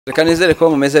Reka nizere ko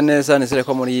mumeze neza, nizere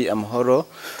ko muri amahoro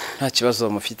nta kibazo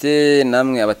mufite,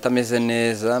 namwe abatameze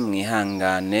neza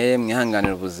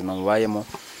mwihanganira ubuzima mubayemo,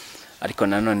 ariko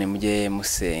nanone mujye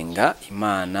musenga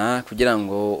Imana kugira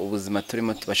ngo ubuzima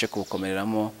turimo tubashe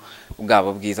kubukomereramo bwabo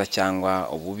bwiza cyangwa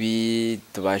ububi,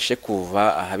 tubashe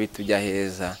kuva ahabi tujya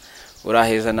heza.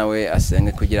 Uraheza nawe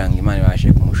asenge kugira ngo Imana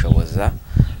ibashe kumushoboza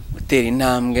gutera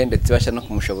intambwe ndetse ibashe no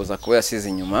kumushoboza kuba yasize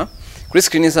inyuma. Kuri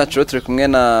screen zacu turi kumwe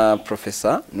na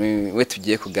professor we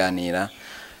tugiye kuganira,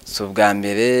 so bwa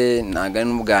mbere naga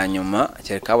n'ubwa nyuma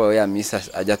cyereka abo ya misa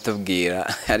ajya tubwira,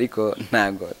 ariko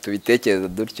ntago tubitekereza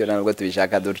dutyo ntabwo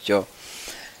tubishaka dutyo.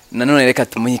 Nanone reka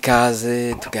tumuhe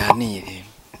ikaze tuganire.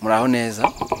 Muraho neza?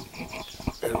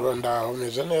 Ndaho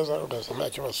meze neza, udasa nta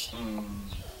kibazo.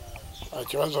 Nta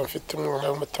kibazo mfite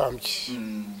umwana w'umutambyi.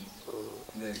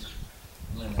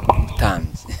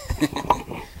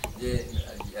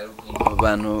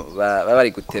 Abantu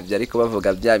bari gutebya ariko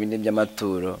bavuga bya bindi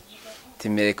by'amaturo,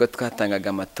 timere ko twatangaga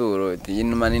amaturo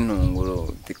y'inuma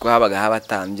n'intunguru, tiko habaga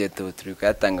habatambye turi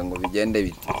kuyatanga ngo bigende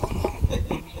bite.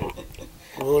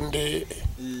 Ubundi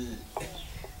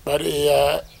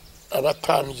bariya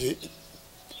abatambyi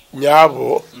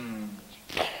nyabo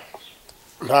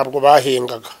ntabwo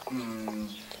bahingaga,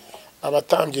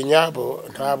 abatambyi nyabo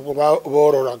ntabwo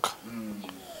bororaga,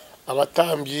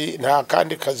 abatambyi nta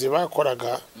kandi kazi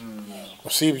bakoraga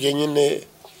usibye nyine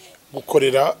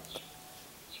gukorera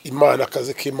Imana,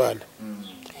 akazi k'Imana.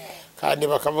 Kandi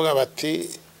bakavuga bati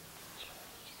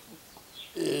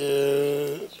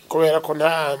kubera ko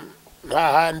nta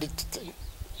handi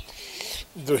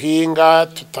duhinga,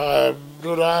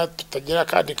 tutarura, tutagira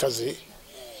kandi kazi,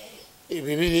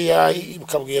 Bibiliya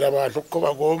ikabwira abantu ko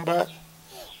bagomba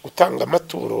gutanga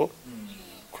amaturo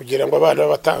kugira ngo abana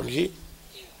b'abatambyi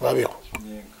babeho,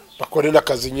 bakore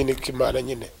n'akazi nyine k'Imana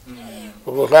nyine.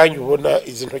 Ubu nkanyu ubona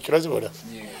izi ntoki urazibona,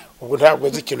 ubu ntabwo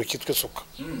nzi ikintu cyitwa isuka,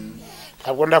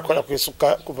 ntabwo ndakora ku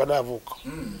isuka kuva navuka,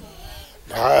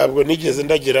 ntabwo nigeze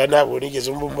ndagira, ntabwo nigeze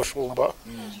mba umushumba,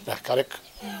 nakareka.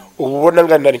 Ubu ubona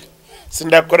ngananye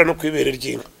sindakora no kwibera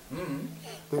ry'inka,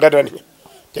 ngananye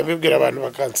njya mbibwira abantu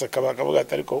bakanseka bakavuga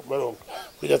ati ariko barongo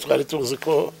kujya twari tuzi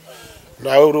ko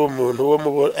nawe uri umuntu wo mu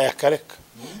akareka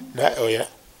na oya.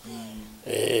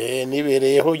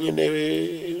 Nibereyeho nyine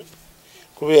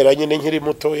kubera nyine nkiri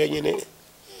mutoya, nyine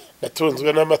natunzwe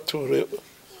n'amaturo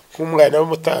nk'umwana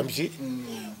w'umutambyi,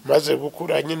 maze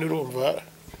gukura nyine urumva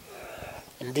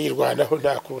ndirwanaho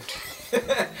nta kundi.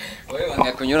 Wowe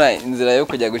wanga kunyura inzira yo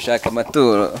kujya gushaka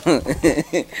amaturo?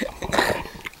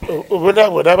 Ubu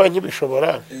ntabwo naba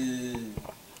nkibishobora,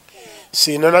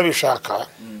 sinanabishaka,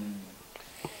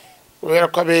 kubera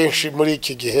ko abenshi muri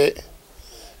iki gihe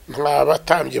nta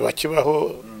batambyi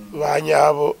bakibaho ba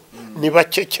nyabo, ni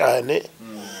bake cyane.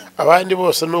 Abandi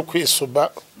bose ni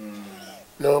ukwisuba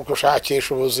no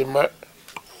gushakisha ubuzima,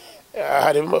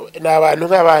 harimo n'abantu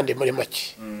nk'abandi muri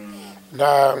make,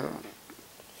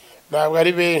 ntabwo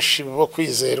ari benshi bo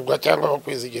kwizerwa cyangwa bo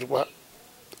kwizigirwa.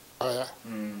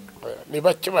 Ni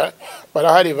bake,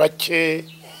 barahari bake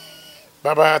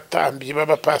b'abatambyi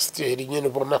b'abapasiteri nyine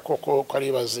ubona koko ko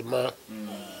ari bazima,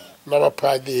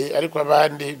 n'abapadiri, ariko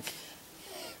abandi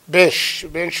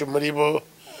benshi muri bo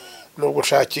ni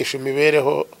ugushakisha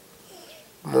imibereho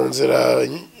mu nzira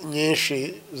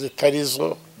nyinshi zitari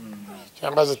zo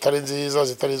cyangwa zitari nziza,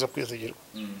 zitari zo kwizigirwa.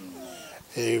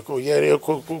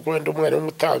 Wenda umwana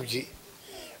w'umutambyi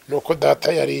ni uko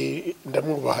data yari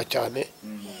ndamwubaha cyane,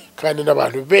 kandi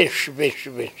n'abantu benshi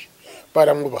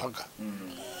baramwubahaga.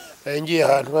 Ngiye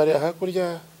ahantu bari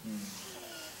hakurya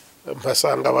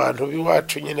mpasanga abantu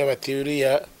b'iwacu nyine bati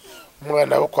uriya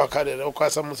umwana wo kwa Karera wo kwa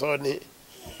Samusoni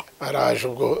araje,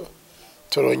 ubwo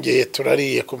turongeye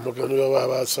turariye ku mugani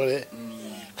w'abasore,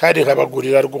 kandi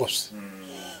nkabagurira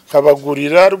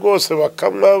rwose,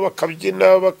 bakamwa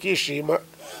bakabyina bakishima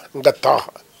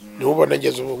ngataha. Niho ubona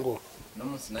ngeze ubu ngubu.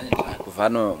 N'umunsi nanjye kuva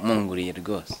hano munguriye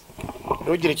rwose.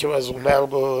 Ntugire ikibazo,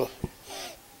 ntabwo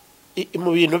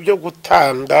mu bintu byo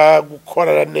gutanga,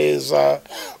 gukora neza,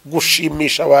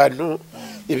 gushimisha abantu,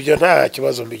 ibyo nta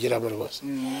kibazo mbigiramo rwose.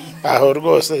 Aho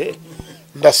rwose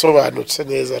ndasobanutse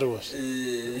neza rwose.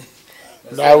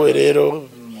 Nawe rero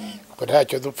ko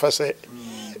ntacyo dupfa se,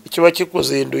 ikiba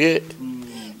kikuzinduye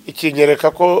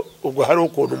ikinyereka ko ubwo hari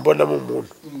ukuntu mbonamo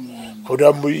umuntu.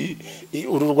 Kuna muri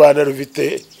uru Rwanda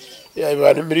rufite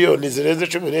abantu miliyoni zirenze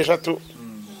 13,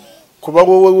 kuba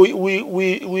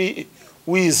wowe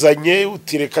wizanye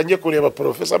utirekanye kureba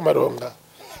Professor Maronga,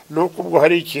 nuko ubwo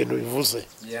hari ikintu bivuze.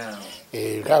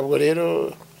 Ntabwo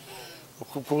rero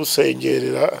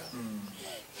kubusengerera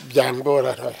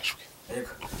byangora ntashwe.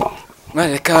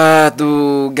 Reka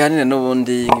tuganire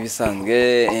n'ubundi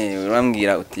nk'ibisanzwe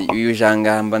urambwira uti uyu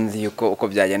jangamba nzi yuko uko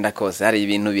byagenda kose hari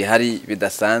ibintu bihari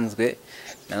bidasanzwe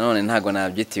nanone ntago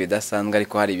nabyita bidasanzwe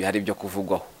ariko hari ibihari byo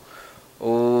kuvugwaho.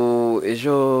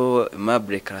 Ejo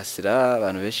Mable Karasira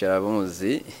abantu benshi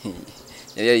baramuzi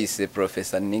yari yise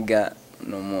Professor Niga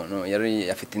no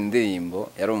yari afite indirimbo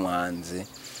yari umuhanzi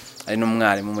ari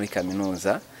n'umwarimu muri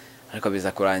kaminuza ariko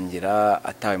biza kurangira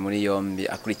atawe muri yombi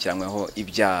akurikiranyweho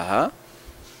ibyaha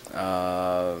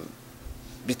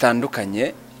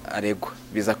bitandukanye aregwa.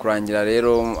 Biza kurangira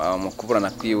rero mu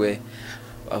kuburana kwiwe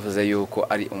bavuze yuko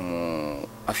ari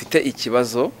afite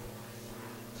ikibazo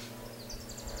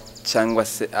cyangwa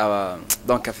se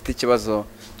donc afite ikibazo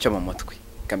cyo mu mutwe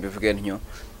kambivuge ntyo.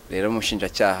 Rero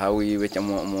umushinjacyaha wiwe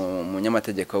cyangwa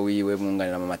umunyamategeko wiwe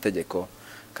mwunganira mu mategeko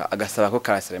agasaba ko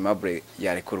Karasira Mable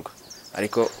yarekurwa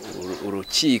ariko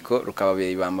urukiko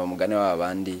rukababeye ibamba mugane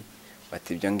w'abandi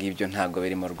bati ibyo ngibyo ntago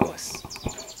birimo rwose.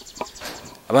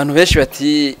 Abantu benshi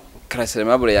bati Karasira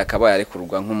Mable yakaba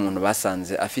yarekurwa nk'umuntu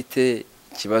basanze afite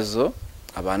ikibazo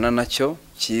abana nacyo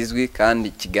kizwi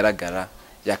kandi kigaragara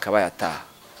yakaba yataha.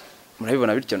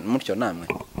 Murabibona bityo mutyo namwe?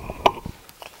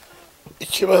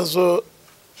 Ikibazo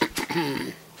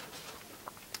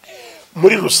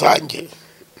muri rusange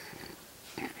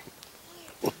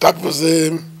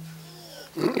utavuze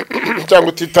cyangwa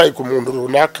utitaye ku muntu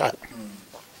runaka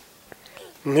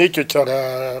nk'icyo cya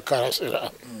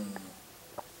Karasira,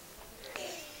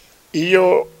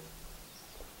 iyo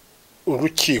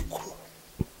urukiko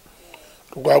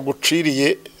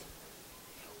rwaguciriye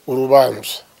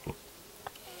urubanza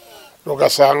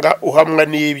rugasanga uhamwa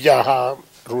n'ibyaha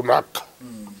runaka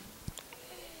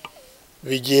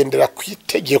bigendera ku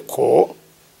itegeko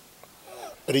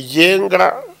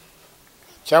rigenga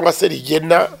cyangwa se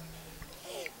rigena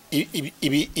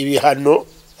ibihano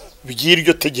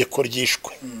by'iryo tegeko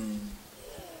ryishwe.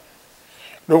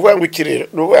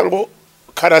 Nuvuga ngo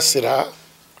Karasira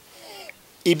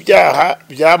ibyaha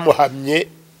byamuhamye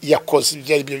yakoze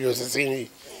ibyo ari byo byose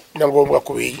na ngombwa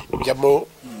kubijyamo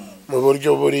mu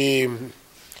buryo buri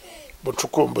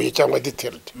bucukumbuye cyangwa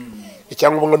detailed.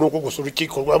 Icyangombwa nuko gusa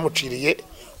urukiko rwamuciriye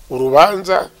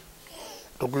urubanza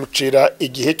rumucira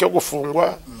igihe cyo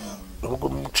gufungwa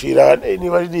rumucira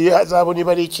niba ari hazabu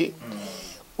niba ari iki,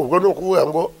 ubwo no kuvuga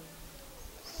ngo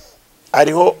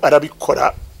ariho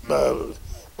arabikora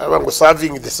ngo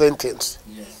serving the sentence,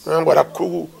 ngo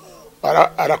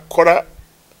arakora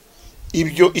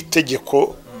ibyo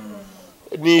itegeko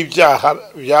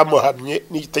n'ibyaha byamuhamye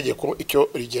n'itegeko icyo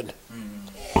rigena.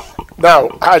 Now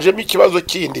hajemo ikibazo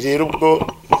kindi rero ubwo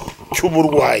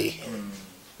cy'uburwayi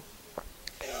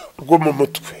bwo mu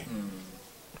mutwe.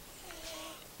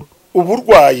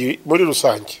 Uburwayi muri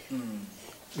rusange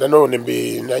nanone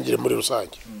nangire muri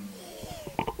rusange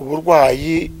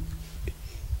uburwayi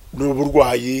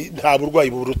n'uburwayi nta burwayi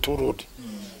buruturudi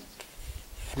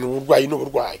n'uburwayi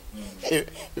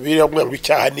biriya ngo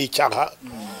icyaha ni icyaha,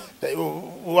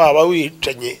 waba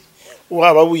wicanye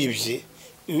waba wibye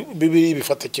bibiri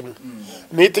bifata kimwe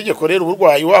n'itegeko. Rero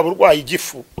uburwayi waba urwaye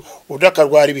igifu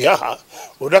udakarwara ibihaha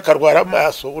udakarwara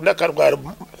amaso udakarwara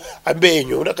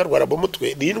amenyo udakarwara mu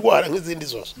mutwe ni indwara nk'izindi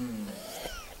zose.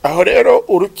 Aho rero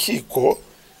urukiko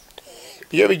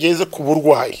iyo bigeze ku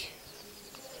burwayi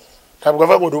ntabwo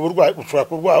avuga ngo uburwayi ushobora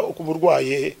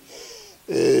kuburwaye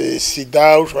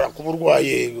sida, ushobora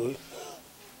kuburwaye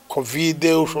covid,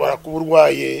 ushobora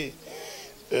kuburwaye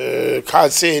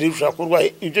kanseri, ushobora kuburwaye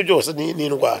ibyo byose ni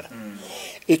indwara.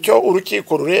 Icyo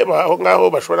urukiko rureba aho ngaho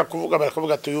bashobora kuvuga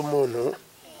bakavuga ati uyu muntu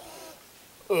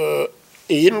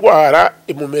iyi ndwara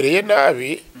imumereye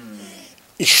nabi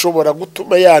ishobora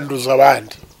gutuma yanduza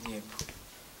abandi.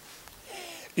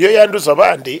 Iyo yanduza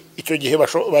abandi icyo gihe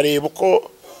bareba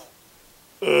uko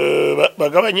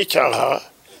bagabanya icyaha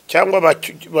cyangwa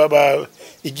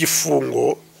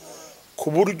igifungo ku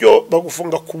buryo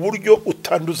bagufunga ku buryo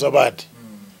utanduza abandi.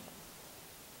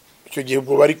 Icyo gihe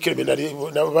ubwo bari criminal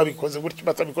babikoze gutyo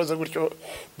batabikoze gutyo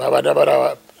babana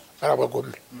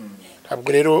barabagome.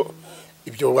 Ntabwo rero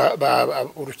ibyo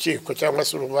urukiko cyangwa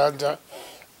se urubanza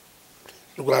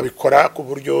rwabikora ku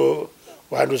buryo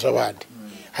wanduza abandi.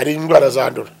 Hari indwara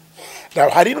zandura,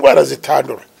 hari indwara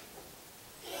zitandura.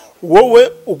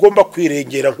 Wowe ugomba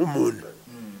kwirengera nk'umuntu,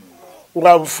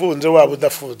 waba ufunze waba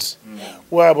udafunze,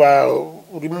 waba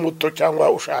uri muto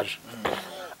cyangwa ushaje.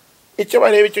 Icyo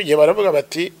bareba icyo gihe baravuga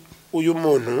bati uyu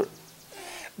muntu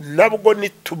nabwo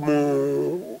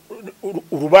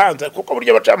urubanza kuko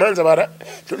buryo abacamanza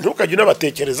ntukajye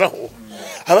unabatekerezaho.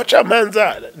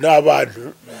 Abacamanza ni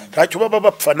abantu ntacyo baba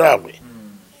bapfa nawe,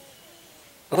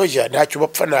 ntacyo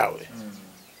bapfa nawe.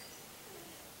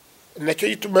 Nacyo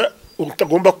gituma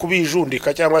utagomba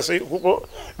kubijundika cyangwa se kuko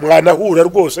mwanahura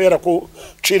rwose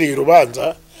yarakuciriye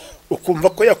urubanza ukumva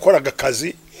ko yakoraga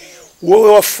akazi wowe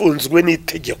wafunzwe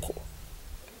n'itegeko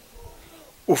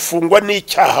ufungwa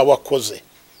n'icyaha wakoze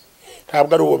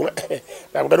ntabwo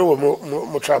ari uwo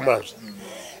mucamanza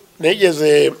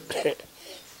nigeze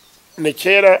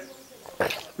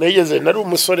nari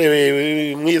umusore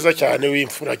mwiza cyane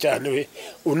w'imfura cyane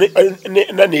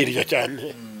nanirya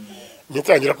cyane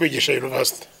ngitangira kwigisha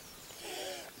university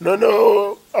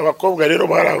noneho abakobwa rero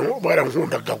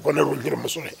barankundaga ubwo nari nkiri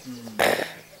umusore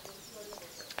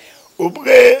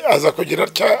ubwe aza kugira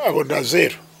atya abona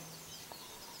 0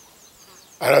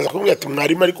 araza kumubwira ati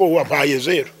mwarimu ariko wampaye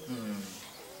 0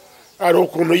 ari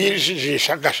ukuntu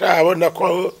yijijisha agasha abona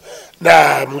ko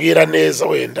nambwira neza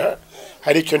wenda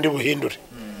hari icyo ndi buhindure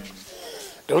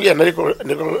ndabwira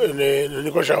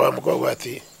niko shaka wa mukobwa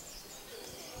ati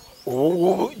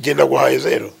ubu genda guhaye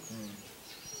 0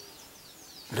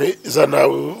 zana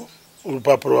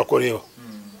urupapuro wakoreho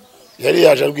yari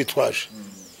yaje rwitwaje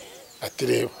ati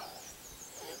reba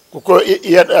kuko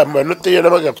amanota ye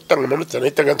nabaga gutanga amanota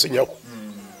nahitaga nsinyaho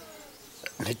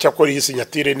nticyakora iyi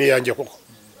sinyatire ni yanjye koko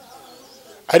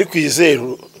ariko iyi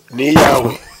 0 ni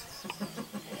iyawe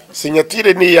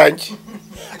sinyatire ni yanjye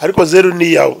ariko 0 ni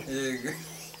iyawe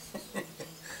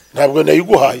ntabwo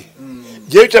nayiguhaye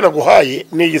ngewe icyo naguhaye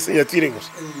ni iyi sinyatire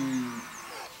gusa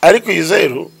ariko iyi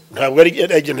 0 ntabwo ari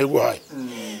agenda guhaye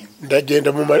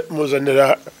ndagenda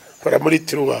muzanira para muri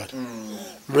tiruwari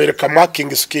mwereka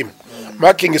marking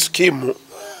scheme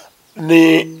ni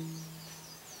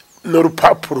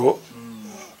n'urupapuro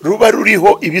ruba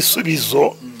ruriho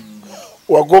ibisubizo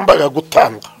wagombaga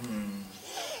gutanga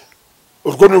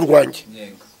urwo n'urwanjye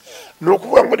ni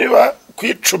ukuvuga ngo niba ku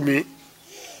 10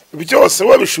 byose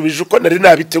wabishubije uko nari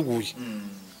nabiteguye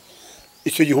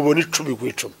icyo gihe ubona 10 ku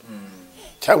 10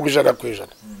 cyangwa 100 ku 100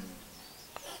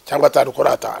 cyangwa 5 kuri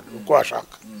 5 uko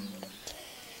washaka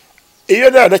iyo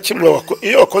nta kimwe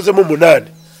iyo wakozemo 8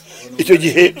 icyo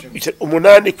gihe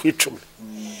 8 ku 10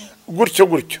 gutyo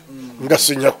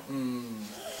ngasinyaho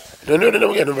none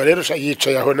nabwiye numva rero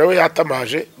yicaye aho nawe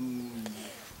yatamaje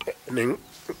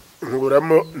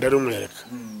nguramo ndarumwereka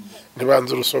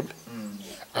ntibanze urusome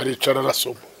aricara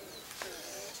arasoma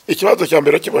ikibazo cya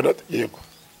mbere kibona yego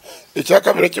icya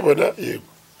kabiri kibona yego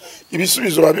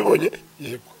ibisubizo babibonye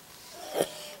yego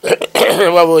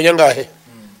wabonye ngahe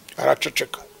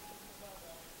araceceka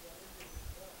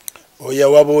oya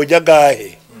wabonye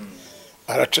ngahe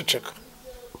araceceka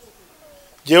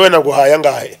jewe naguhaye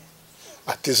ngahe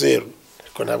ati 0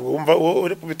 ko ntabwo wumva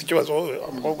uri kubita ikibazo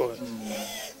amukobwa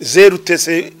 0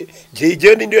 tese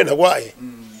jeje ndiyo nagwaye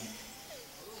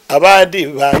abandi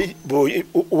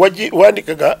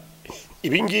wandikaga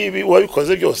ibingibi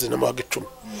wabikoze byose namaga 10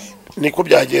 niko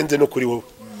byagenze no kuri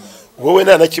wowe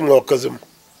nta nakimwe wakozemo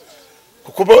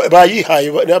kuko bayihaye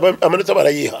amanota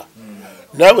barayiha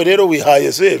nawe rero wihaye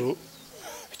 0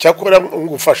 cyakora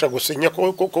ngufasha gusinya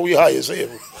ko wihaye 0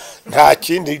 nta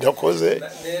kindi nakoze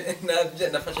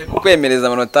nafashe kukwemereza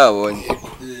amanota abonye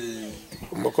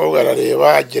umukobwa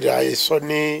arareba agira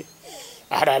isoni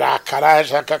ararakara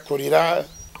ashaka kurira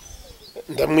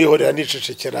ndamwihorera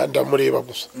nicecekera ndamureba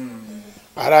gusa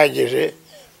arangije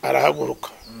arahaguruka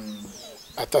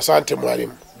atasante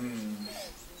mwarimu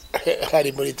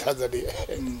hari muri Tanzania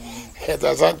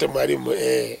atasante mwarimu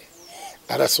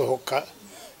arasohoka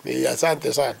ni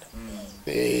asante sana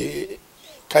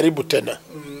karibu tena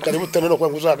no kwa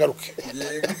uzagaruke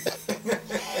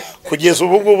kugeza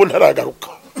ubu ngubu ntaragaruka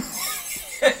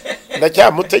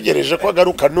ndacyamutegereje ko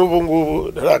agaruka n'ubu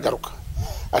ngubu ntaragaruka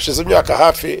ashize imyaka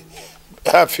hafi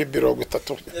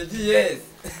 30 yagiye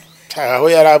aho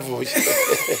yaravuye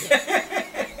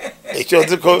icyo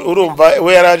nzi ko urumva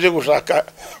we yaraje gushaka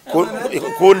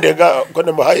kundega ko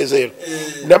namuhaye 0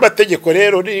 n'amategeko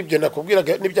rero nibyo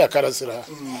nakubwiraga n'ibya Karasira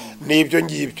nibyo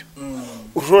ngibyo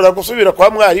ushobora gusubira kwa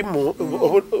mwarimu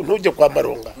ntujye kwa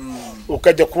maronga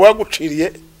ukajya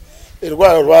kuwaguciriye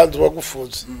irwara rubanza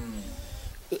wagufunze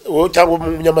wowe cyangwa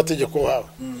umunyamategeko wawe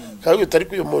kandi utari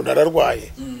ko uyu muntu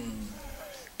ararwaye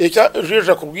icyo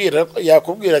uje kubwira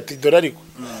yakubwira ati dorariko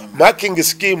marking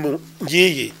scheme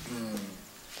ngiye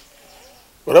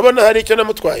urabona hari icyo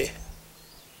namutwaye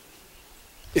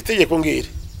itegeko ngiri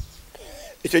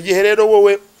icyo gihe rero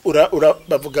wowe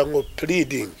bavuga ngo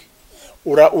pleading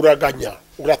uraganya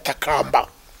uratakamba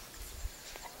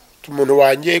umuntu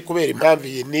wanjye kubera impamvu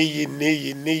iyi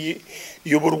niyi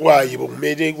y'uburwayi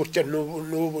bumere gutya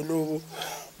n'ubu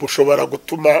bushobora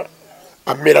gutuma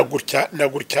amera gutya na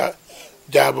gutya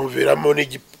byabuviramo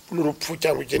n'urupfu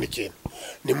cyangwa ikindi kintu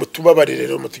ni mutubabarire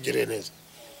rero mutugire neza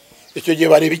icyo gihe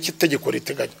bareba iki tegeko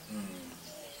riteganya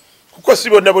kuko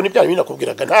sibona ibya bintu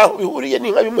nakubwiraga ntaho bihuriye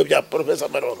ni nka bimwe bya Professor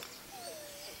Maronga.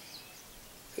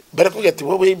 Barakubwira ati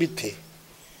wowe bite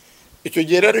icyo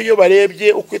gihe rero iyo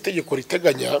barebye uko itegeko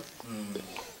riteganya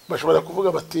bashobora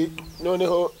kuvuga bati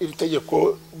noneho iri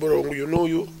tegeko murongo uyu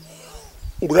n'uyu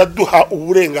uraduha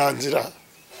uburenganzira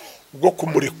bwo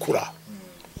kumurekura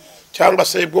cyangwa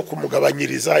se bwo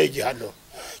kumugabanyiriza igihano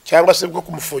cyangwa se bwo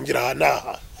kumufungira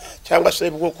hanaha cyangwa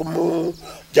se bwo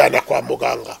kumujyana kwa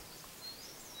muganga.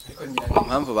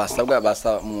 Impamvu basabwa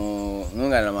mu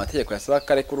mwunganira amategeko yasaba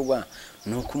karekurwa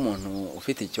nuko umuntu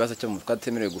ufite ikibazo cyo mu mutwe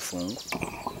atemerewe gufungwa.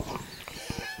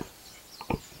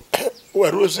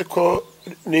 Waruzi ko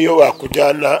niyo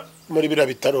bakujyana muri bira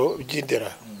bitaro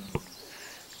by'Indera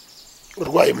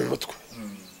urwaye mu mutwe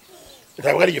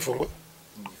ntabwo ari igifungo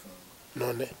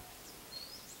none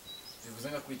bivuze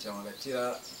nga kwicama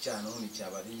gakira cyane n'undi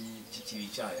cyabari kikiri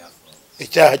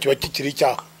icyaha kiba kikiri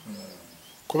icyaha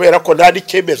kubera ko ntari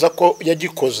cyemeza ko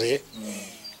yagikoze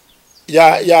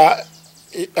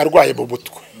arwaye mu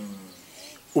mutwe.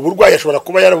 Uburwayi ashobora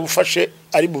kuba yarabufashe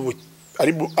ari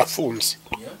afunze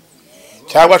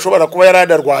cyangwa ashobora kuba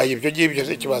yaranarwaye ibyo ngibyo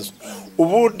se kibazo.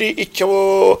 Ubundi icyo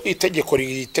itegeko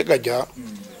riteganya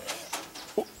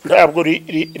ntabwo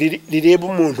rireba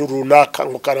umuntu runaka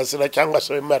ngo Karasira cyangwa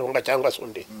se Maronga cyangwa se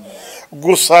undi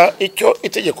gusa. Icyo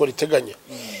itegeko riteganya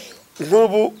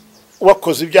nk'ubu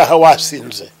wakoze ibyaha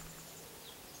wasinze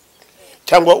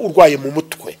cyangwa urwaye mu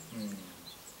mutwe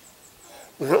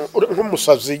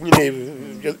nk'umusazi nyine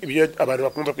ibyo abantu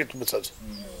bakunda kwita umusazi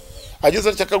ageze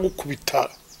akagukubita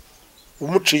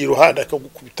umuciye iruhande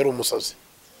akagukubita ari umusazi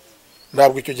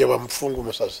ntabwo icyo gihe bamufunga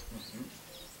umusazi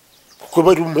kuko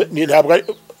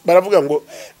baravuga ngo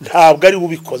ntabwo ari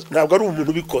ubikoze ntabwo ari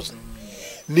umuntu ubikoze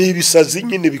ni ibisazi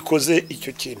nyine bikoze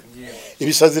icyo kintu.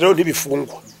 Ibisazi rero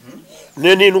ntibifungwa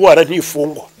n'indwara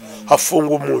ntifungwa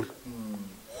hafunga umuntu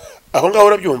aho ngaho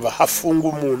urabyumva hafunga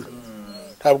umuntu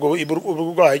ntabwo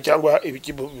uburwayi cyangwa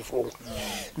ibiki bifungwa.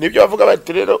 Nibyo bavuga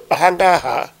bati rero aha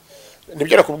ngaha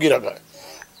nibyo nakubwiraga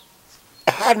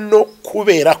hano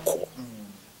kubera ko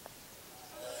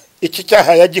iki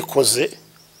cyaha yagikoze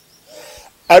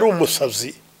ari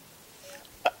umusazi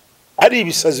ari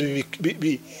ibisazi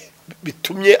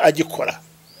bitumye agikora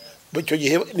icyo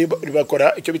gihe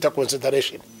bakora icyo bita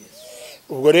concentration.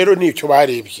 Ubwo rero nicyo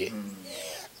barebye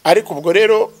ariko ubwo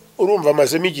rero urumva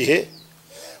amazemo igihe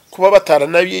kuba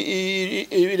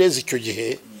bataranabirenze icyo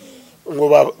gihe ngo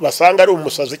basanga ari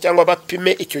umusazi cyangwa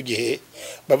bapime icyo gihe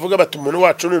bavuga bati umuntu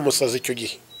wacu ni umusazi icyo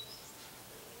gihe.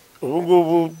 Ubu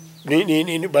ngubu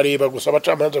ni bareba gusa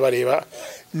abacamanza bareba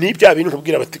n'ibya bintu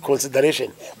kubwira bati consideration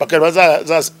bakareba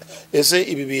ese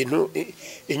ibi bintu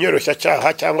inyoroshya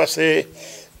cyaha cyangwa se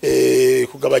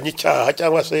kugabanya icyaha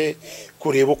cyangwa se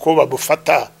kureba uko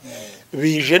bamufata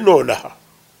bije nonaha.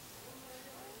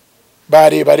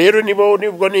 Bareba rero nibwo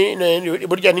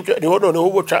burya niho noneho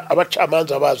ubuca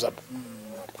abacamanza bazana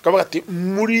bakavuga ati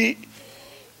muri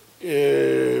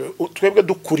twebwe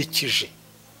dukurikije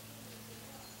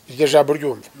iryo jambo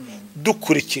ryumva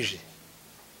dukurikije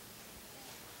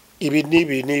ibi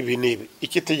nibi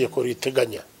iki tegeko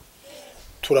riteganya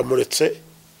turamuretse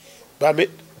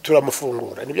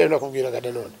turamufungura. Nibyo nakubwiraga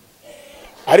nanone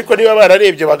ariko niba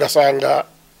bararebye bagasanga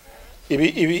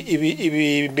ibi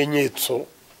bimenyetso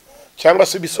cyangwa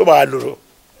se ibisobanuro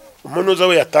umuntu uza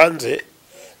we yatanze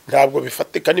ntabwo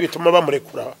bifatika n'ibituma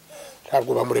bamurekura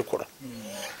ntabwo bamurekura.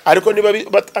 Ariko niba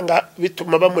batanga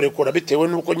bituma bamurekura bitewe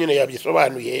nuko nyine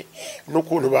yabyisobanuye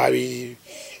n'ukuntu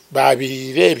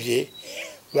babirebye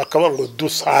bakaba ngo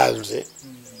dusanze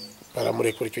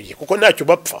baramurekura icyo gihe kuko ntacyo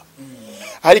bapfa.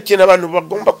 Hari ikintu abantu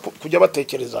bagomba kujya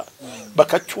batekereza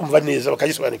bakacyumva neza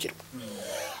bakagisobanukirwa.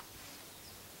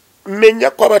 Menya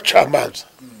ko abacamanza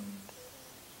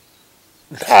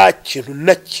nta kintu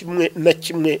na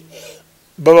kimwe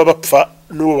baba bapfa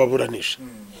n'uwo baburanisha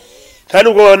nta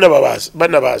nubwo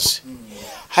banabazi.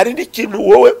 Hari n'ikintu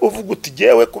wowe uvuga uti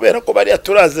jewe kubera ko bari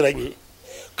turaziranye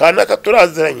kanaka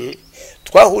turaziranye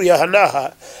twahuriye aha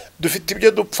n'aha dufite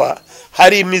ibyo dupfa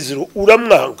hari imiziro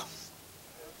uramwanga.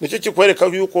 Nicyo kikwereka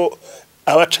yuko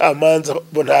abacamanza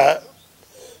bo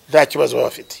nta kibazo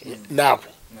bafite nawe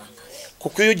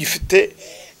kuko iyo gifite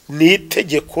ni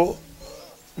itegeko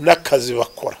n'akazi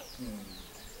bakora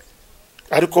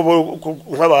ariko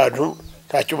nk'abantu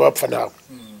ntacyo bapfa nawe.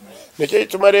 Nicyo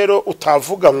gituma rero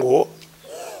utavuga ngo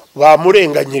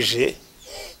bamurenganyije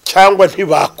cyangwa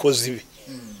ntibakoze ibi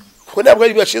kuko ntabwo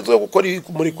ari bashinzwe gukora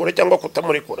kumurekura cyangwa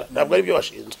kutamurekura ntabwo ari byo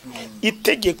bashinzwe.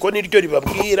 Itegeko niryo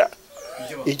ribabwira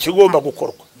ikigomba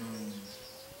gukorwa.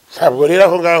 Ntabwo rero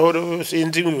aho ngaho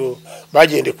sinzi ngo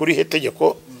bagende kuri he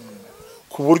tegeko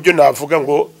ku buryo navuga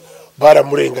ngo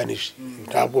baramurenganije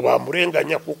ntabwo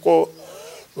bamurenganya kuko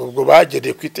ubwo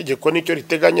bagereye ku itegeko nicyo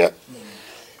riteganya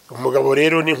umugabo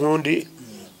rero ni nkundi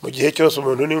mu gihe cyose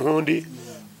umuntu ni nkundi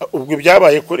ubwo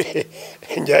byabaye kuri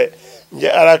njya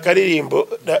arakaririmbo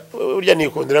burya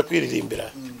nikundira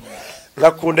kwiririmbira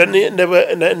ngakunda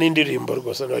n'indirimbo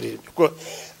rwose naririmba kuko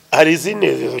hari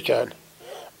izinezezo cyane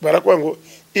barakuvuga ngo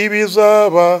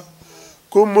ibizaba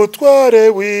ku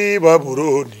mutware w'i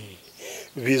Babuloni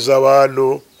biza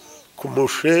abantu ku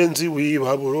mushenzi w'i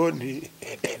Babuloni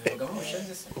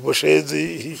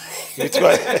ubushenzi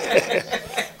bitware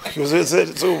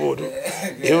z'ubuntu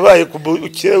ibibaye ku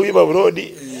mukire w'i Babuloni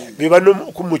biba no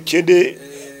ku mukene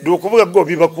ni ukuvuga ngo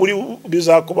biba kuri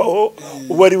bizakubaho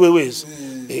uwo ari we wese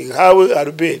nkawe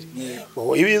Albert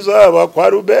ibizaba kwa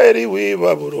Albert w'i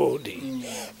Babuloni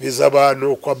biza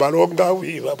abantu kwa Baronga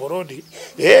w'i Babuloni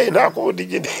nta kundi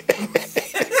nyine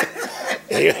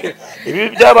ibi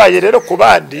byabaye rero ku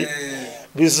bandi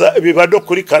biba no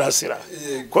kuri Karasira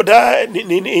ko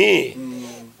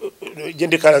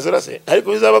gende Karasira se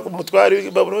ariko bizaba ku mutwari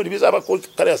w'i Babuloni bizaba ku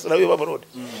Karasira w'i Babuloni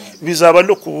bizaba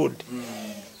no ku wundi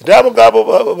nabo ngabo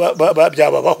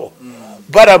byababaho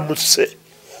baramutse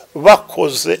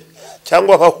bakoze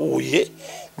cyangwa bahuye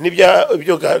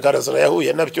n'ibyo Karasira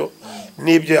yahuye nabyo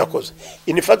n'ibyo yakoze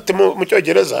in fact mu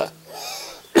cyongereza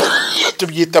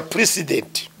tubyita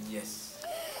president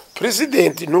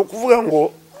ni ukuvuga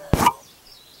ngo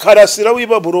Karasira w'i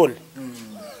Babuloni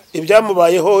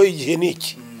ibyamubayeho igihe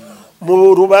niki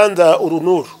mu rubanza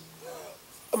urunuru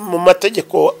mu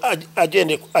mategeko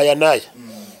agende aya naya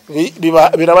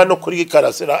biraba no kuri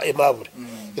Karasira Aimable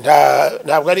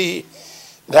ntabwo ari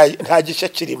nta gisha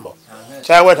kirimo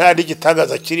cyangwa nta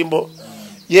n'igitangaza kirimo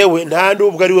yewe nta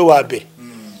nubwo ari we wa mbere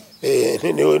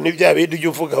ni bya bindi ujya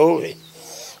uvuga wowe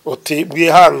uti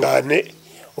mwihangane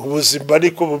ubuzima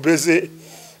niko bumeze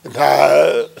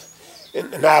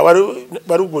nta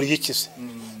waruguriye ikize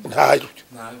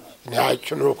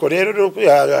ntacyo nuko rero ni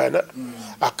ukwihangana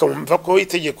akamva ko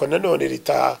itegeko nanone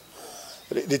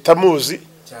ritamuzi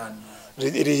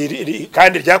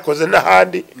kandi ryakoze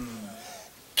n'ahandi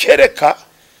kereka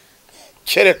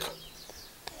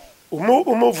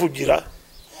umuvugira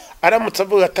aramutse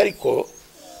avuga atari ko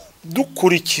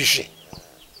dukurikije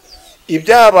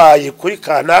ibyabaye kuri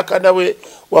kanaka nawe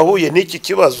wahuye n'iki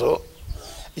kibazo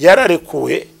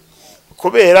yararekuwe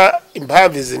kubera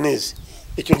impamvu izi n'izi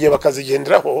icyo gihe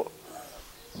bakazigenderaho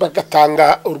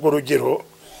bagatanga urwo rugero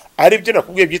ari byo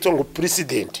nakubwiye byitwa ngo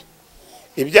president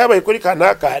ibyabaye kuri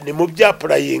kanaka ni mu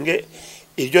byapurayinge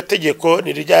iryo tegeko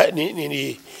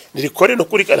nirikore no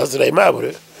kuri Karasira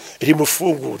Aimable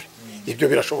rimufungure ibyo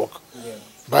birashoboka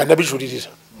banabijuririra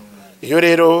iyo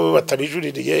rero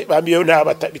batabijuririye bambiyo nta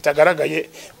bitagaragaye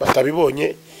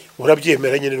batabibonye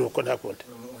urabyemera nyine nuko ntakonde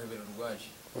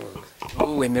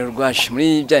wemera urwaje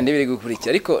muri bya ndibiri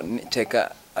gukurikira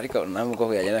ariko ntabwo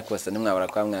ko yajyana kose nimwabara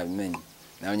kwa mwabimenye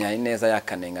nawe nyayi neza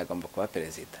yakanenga agomba kuba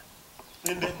perezid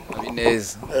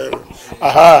Habineza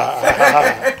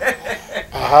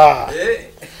aha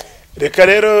reka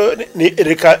rero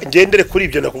reka ngendere kuri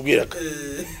ibyo nakubwiraga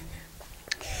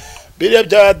biriya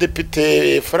bya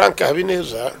depite Frank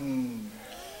Habineza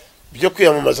byo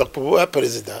kwiyamamaza kuba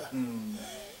perezida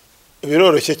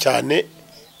biroroshye cyane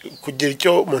kugira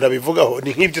icyo umuntu abivugaho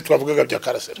ni nk'ibyo twavugaga bya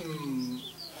Karasira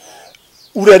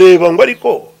urareba ngo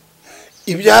ariko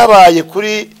ibyabaye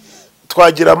kuri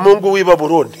twagira Mungu w'i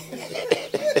Babuloni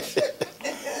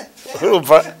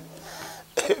urumva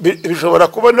bishobora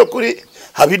kuba no kuri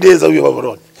Habineza w'i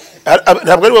Babuloni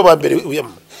ntabwo ari bo ba mbere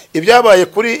ibyabaye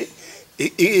kuri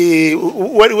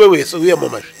uwari we wese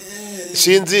wiyamamaje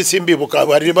sinzi simbibuka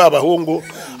hari babahungu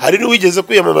hari n'uwigeze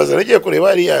kwiyamamaza nagiye kureba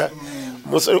hariya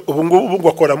ubu ngubu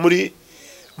akora muri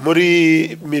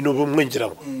minubu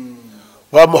mwinjiramo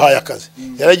bamuhaye akazi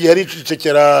yaragiye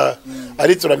aricecekera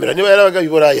arituramira niba yarabaga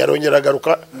ibura yarongera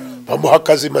agaruka bamuha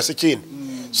akazi masikini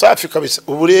safi kabisa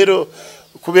ubu rero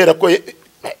kubera ko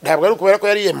ntabwo ari kubera ko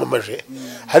yari yiyamamaje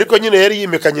ariko nyine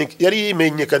yari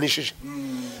yimenyekanishije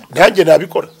nanjye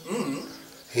nabikora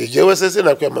jewe se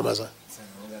nakwiyamamaza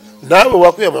nawe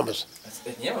wakwiyamamaza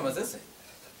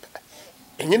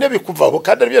nyine bikuvaho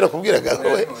kandi aribyo nakubwiraga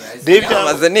wowe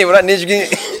amaze nibura nijwi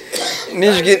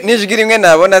rimwe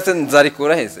nabona se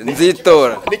nzarikura hese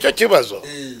nzitora nicyo kibazo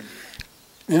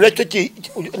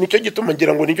nicyo gituma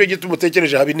ngira ngo nicyo gituma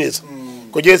utekereje Habineza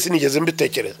ko gihe sinigeze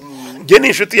mbitekereza nge ni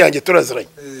inshuti yanjye turaziranye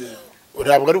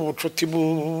ntabwo ari ubucuti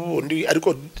bundi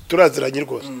ariko turaziranye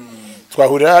rwose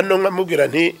twahurira hano nkamubwira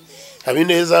nti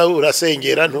Habineza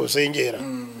urasengera ntusengera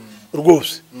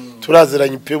rwose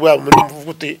turaziranye pe wa muri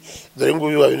mvuguti dore ngo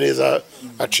Habineza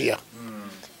aciya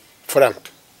Frank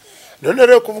none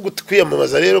rero kuvuga uti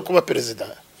kwiyamamaza rero kuba perezida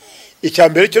icya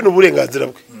mbere cyo n'uburenganzira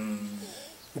bwe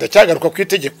ndacyagaruka ku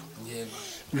itegeko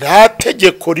nta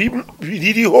tegeko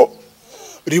ririho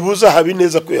ribuza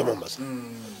Habineza kwiyamamaza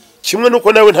kimwe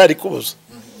nuko nawe ntari kubuza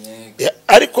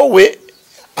ariko we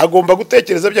agomba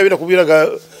gutekereza bya binakubwiraga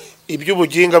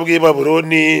iby'ubuginga bw'i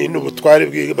Babuloni n'ubutware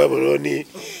bw'i Babuloni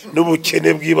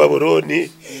n'ubukene bw'i Babuloni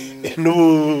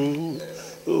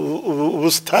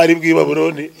ubusitari bw'i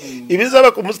Babuloni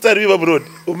ibizaba ku musitari w'i Babuloni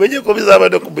umenye ko bizaba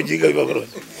no ku buginga bw'i Babuloni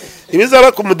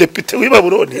ibizaba ku mudepite w'i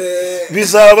Babuloni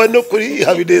bizaba no kuri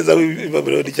Habineza w'i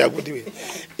Babuloni cyangwa ndiwe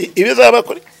ibizaba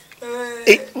kuri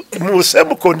mu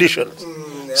same conditions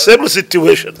same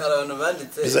situation abantu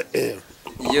banditse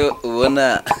iyo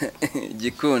ubona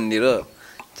igikundiro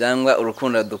cyangwa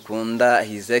urukundo dukunda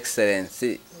his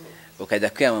excellency ukajya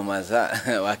kwiyamamaza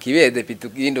wakibeye depite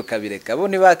ukindi ukabireka bo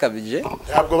ntibakabije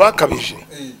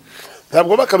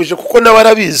ntabwo bakabije kuko nawe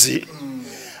arabizi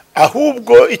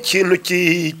ahubwo ikintu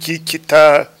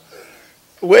kita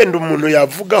wenda umuntu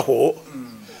yavugaho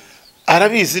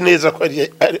arabizi neza ko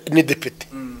ni depite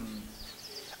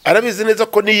arabizi neza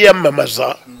ko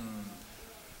niyamamaza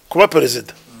kuba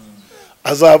perezida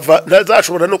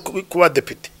ntazashobora no kuba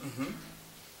depite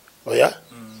oya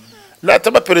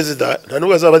nataba perezida nta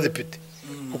nubwo azaba depite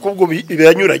kuko ubwo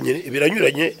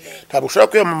biranyuranye ntabwo ushobora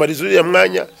kwiyamamariza uriya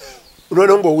mwanya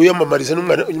noneho ngo wiyamamarize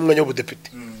n'umwanya w'ubudepite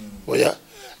oya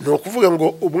ni ukuvuga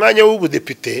ngo umwanya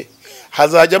w'ubudepite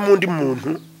hazajyamo undi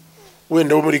muntu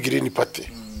wenda wo muri Green Party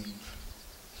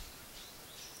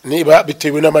niba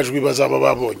bitewe n'amajwi bazaba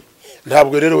babonye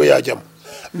ntabwo rero we yajyamo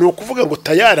ni ukuvuga ngo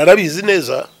tayari arabizi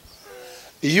neza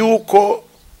yuko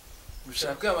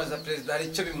ushaka kwiyamamaza perezida hari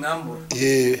icyo bimwambura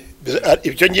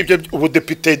ibyo ngibyo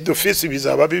ubudepite d'office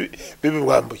bizaba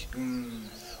bibimwambuye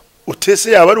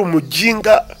utese yaba ari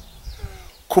umuginga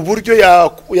ku buryo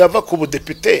yava ku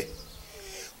budepite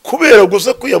kubera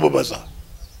gusa kwiyamamaza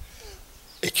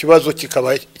ikibazo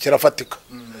kikaba kirafatika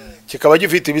kikaba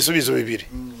gifite ibisubizo bibiri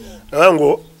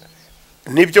ngo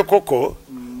nibyo koko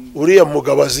uriya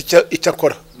mugabo azi icyo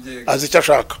akora azi icyo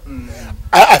ashaka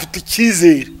afite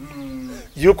icyizere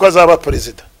yuko azaba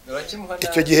perezida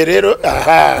icyo gihe rero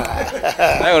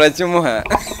nawe urakimuha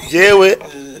yewe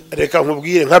reka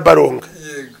nkubwire nka baronga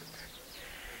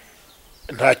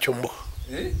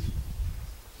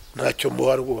ntacyo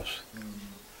muha rwose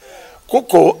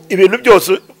kuko ibintu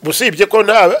byose busibye ko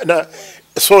na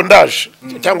sondage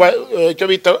cyangwa icyo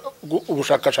bita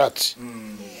ubushakashatsi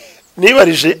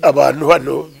nibarije abantu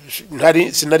hano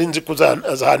sinari nzi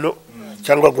kuzaza hano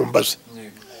cyangwa gumbaze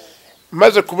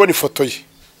maze kubona ifoto ye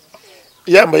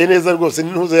yambaye neza rwose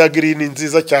n'intuza ya green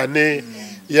nziza cyane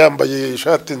yambaye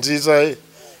ishati nziza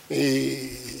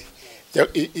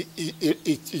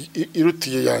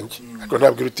irutiye yanjye ariko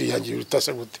ntabwo irutiye yanjye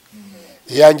irutase gute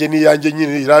yanjye ni yanjye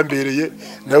nyine irambereye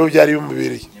nawe byari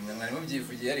bimubereye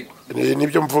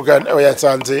nibyo mvuga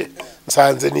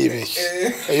nsanze nibeshye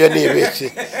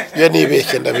iyo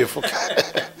nibeshye ndabivuga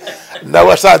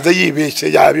nawe asanze yibeshye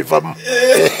yabivamo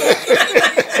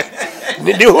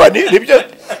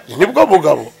nibwo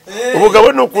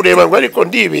ubugabo ni ukureba ngo ariko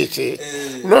ndibeshye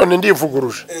none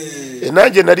ndivuguruje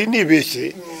nanjye nari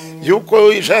nibeshye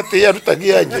yuko ishati yarutaga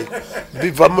iyanjye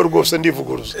bivamo rwose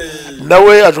ndivuguruza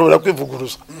nawe ashobora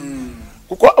kwivuguruza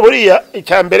kuko buriya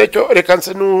icya mbere cyo reka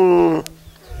nse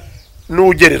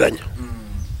n'ugereranya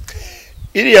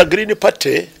iriya Green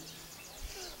Party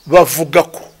bavuga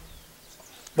ko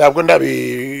ntabwo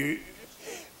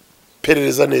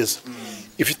ndabiperereza neza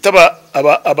ifite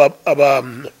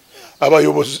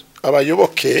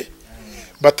abayoboke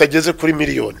batageze kuri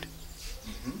miliyoni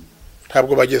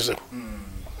ntabwo bagezeho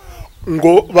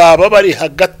ngo baba bari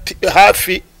hagati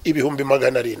hafi ibihumbi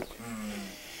 700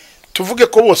 tuvuge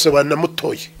ko bose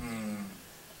banamutoye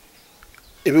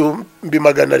ibihumbi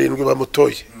 700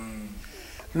 bamutoye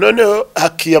noneho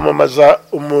hakiyamamaza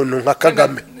umuntu nka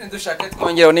Kagame dushaka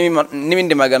twongeraho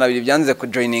n'ibindi 200 byanze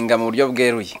kujoininga mu buryo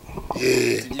bweruye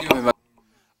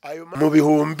mu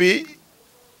bihumbi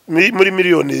muri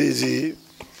miliyoni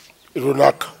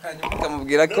runaka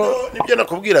kamubwira ko nibyo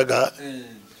nakubwiraga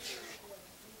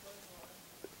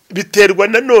biterwa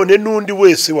nanone n'undi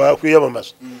wese wakwiyamamaza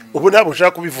ubu ntabwo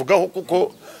ushaka kubivugaho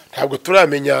kuko ntabwo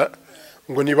turamenya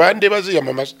ngo ni bande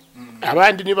baziyamamaza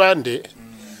abandi ni bande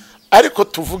ariko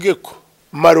tuvuge ko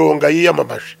Maronga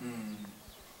yiyamamaje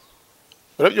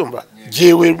urabyumva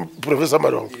jewe professor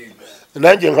Maronga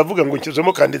nanjye nkavuga ngo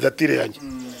nkizemo kandidatire yanjye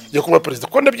yo kuba perezida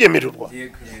ko ndabyemererwa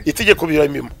itegeko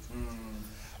biramimo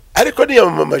ariko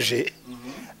niyamamaje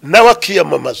nawe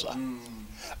akiyamamaza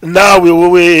nawe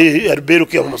wowe Albert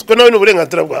ukiyamamaza ko nawe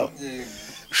n'uburenganzira bwawe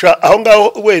aho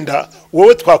ngaho wenda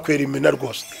wowe twakwera imena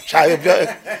rwose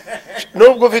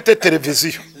nubwo ufite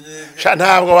televiziyo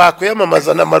ntabwo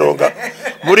wakwiyamamaza n'amaronga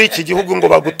muri iki gihugu ngo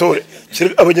bagutore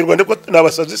abanyarwanda ko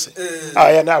nabasazi se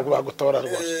aya ntabwo bagutora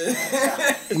rwose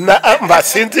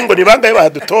sinzi ngo ni bangahe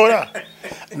badutora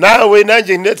nawe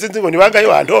nanjye sinzi ngo ni bangahe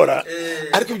bandora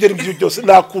ariko ibyo ari byose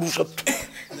nakurusha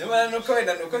nuko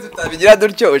wenda nuko tutabigira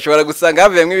dutyo ushobora gusanga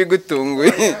havuyemo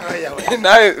ibigutunguye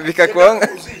nawe bikakonga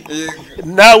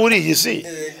nawe uriyizi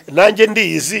nanjye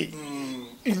ndiyizi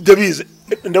ndabizi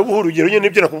ndaguha urugero nyine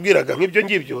nibyo nakubwiraga nk'ibyo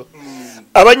ngibyo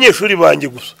abanyeshuri banjye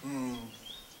gusa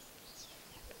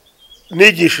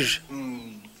nigishije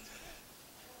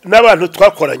n'abantu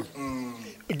twakoranye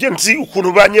ibyo nzi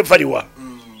ukuntu banyevariwa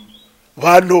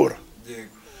bantora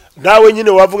nawe nyine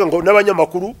wavuga ngo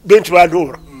n'abanyamakuru benshi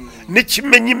bantora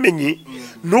n'ikimenyimenyi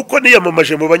nuko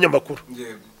niyamamaje mu banyamakuru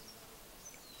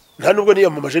nta nubwo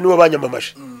niyamamaje nibo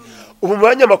banyamamaje ubu mu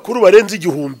banyamakuru barenze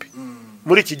 1000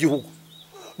 muri iki gihugu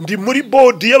ndi muri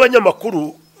bodi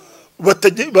y'abanyamakuru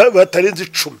batarenze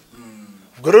 10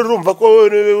 ubwo rero urumva ko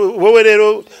wowe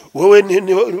rero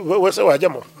wese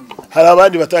wajyamo hari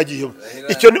abandi batagiyemo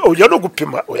icyo ni ujya no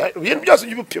gupima ibintu byose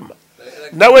ugipima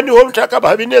nawe niho nshaka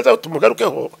Habineza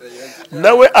tumugarukeho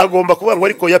nawe agomba kuba ngo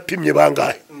ariko yapimye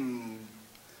bangahe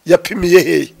yapimiye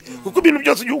hehe kuko ibintu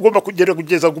byose ugomba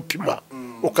kugeza gupima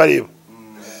ukareba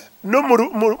no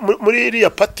muri iriya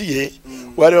patiye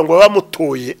wareba ngo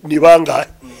bamutoye ni bangahe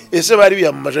ese bari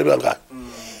biyamamaje bangahe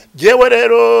jewe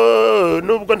rero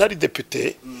nubwo ntari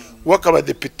depite wakaba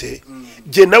depite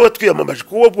je nawe twiyamamaje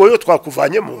kuko bwoyo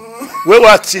twakuvanyemo we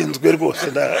watsinzwe rwose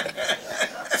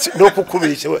no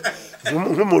kukubishye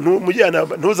nk'umuntu mujyana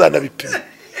ntuzanabipima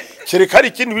kereka ari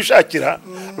ikindi bishakira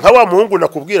nka wa muhungu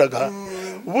nakubwiraga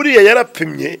buriya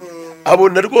yarapimye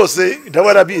abona rwose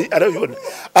arabibona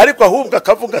ariko ahubwo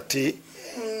akavuga ati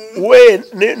we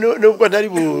nubwo ntari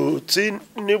butsinde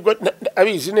nubwo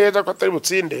abizi neza ko atari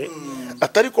butsinde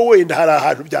atari ko wenda hari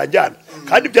ahantu byanjyana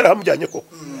kandi byarahamujyanye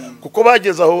kuko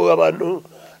bageze aho abantu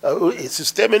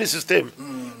systeme ni systeme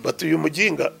batuye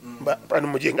umuginga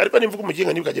ariko nimvuga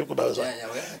umuginga nibwo kubaza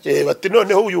bati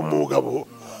noneho uyu mugabo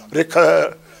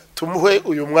reka tumuhe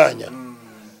uyu mwanya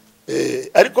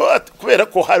ariko kubera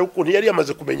ko hari ukuntu yari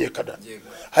yamaze kumenyekana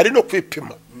hari no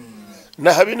kwipima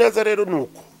na Habineza rero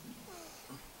nuko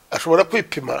ashobora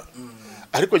kwipima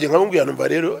ariko je nkabumbuye numva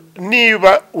rero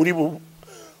niba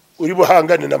uri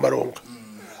buhangane na maronga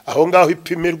aho ngaho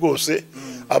ipime rwose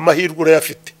amahirwe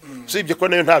urayafite sibye ko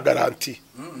nayo nta garanti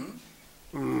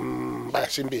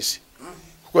basimbisi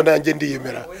kuko nanjye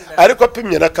ndiyemera ariko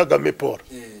apimye na Kagame Paul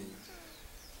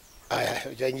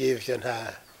byangiye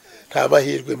nta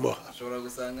mahirwe mo ushobora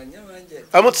gusanga nyamange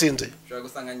amutsinze ushobora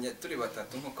gusanga turi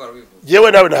batatu nkuko wabivuze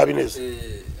yewe nawe na Habineza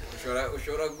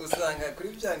ushobora gusanga kuri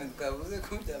byane twavuze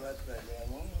ko byabatwaje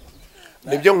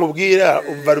nibyo nkubwira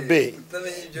uvarbe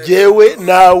yewe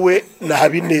nawe na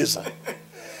Habineza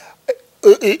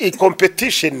i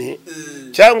competition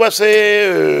cyangwa se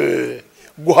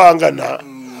guhangana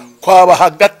kwaba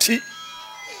hagati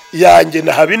yanjye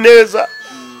na Habineza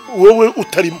wowe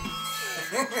utarimo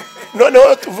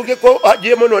noneho tuvuge ko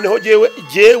hagiyemo noneho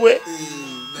jewe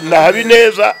na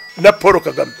Habineza na Paul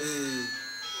Kagame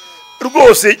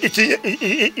rwose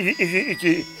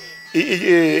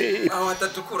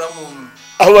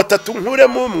aho batatu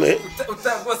nkuremo umwe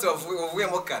rwose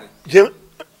wavuyemo kare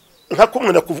nka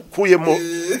kumwe nakukuyemo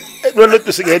none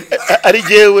dusigaye ari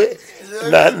jewe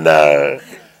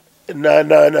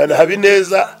na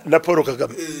Habineza na Paul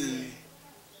Kagame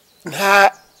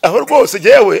nta aho rwose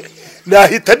jewe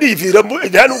nahita niviramo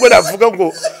nta nubwo navuga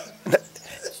ngo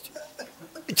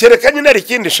kerekanye nari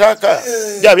kindi shaka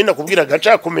byabina kubwiraga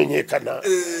nshaka kumenyekana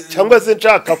cyangwa se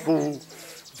nshaka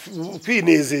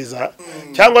kwinezeza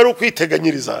cyangwa ari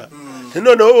ukwiteganyiriza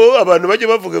noneho abantu bajye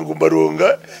bavuga ngo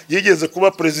Maronga yigeze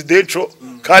kuba presidential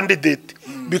candidate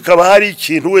bikaba hari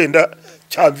ikintu wenda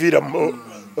cyamviramo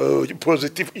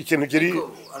positive ikintu kiri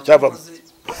cyavamo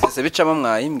process bicamo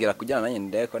mwayimbwira kujyana nanjye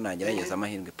ndeko nagerageza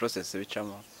amahirwe process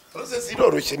bicamo process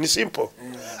iroroshye ni simple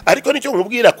ariko nicyo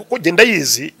nkubwira kuko genda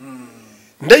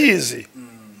ndayizi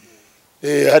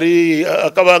hari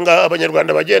akabanga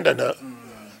abanyarwanda bagendana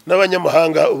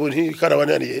n'abanyamahanga ubu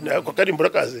ntikarabananiye nako karimbura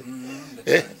kaze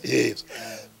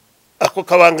ako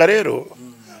kabanga rero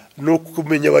nuko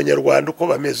kumenya abanyarwanda uko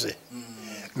bameze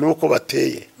nuko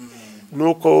bateye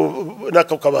nuko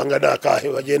nako kabanga nakahe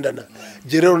bagendana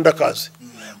je rero ndakaze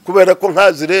kubera ko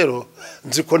nkazi rero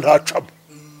nzi ko ntacamo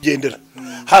gendera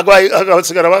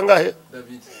hagasigara bangahe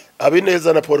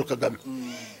Habineza na Paul Kagame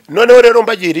noneho rero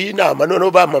mbagiriye inama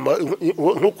noneho bamama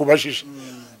nkukubashije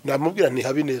namubwira ni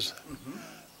Habineza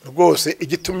rwose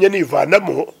igitumye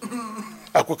nivanamo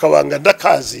ako kabanga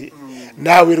ndakazi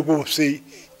nawe rwose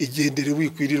igendere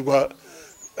wikwirirwa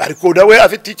ariko nawe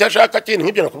afite icyo ashaka kintu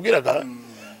nk'ibyo nakubwiraga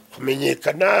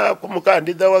kumenyekana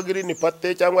k'umukandida wa Green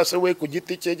Party cyangwa se we ku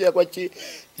giti cye cyangwa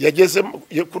yageze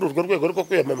kuri urwo rwego rwo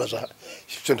kwiyamamaza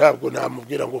icyo ntabwo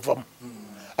namubwira ngo uvamo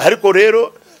ariko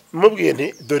rero mubwiye nti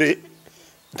dore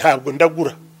ntabwo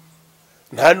ndagura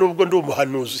nta nubwo ndi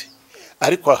umuhanuzi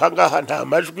ariko ahangaha nta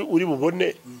majwi uri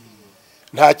bubone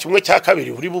nta kimwe cya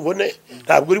kabiri uri bubone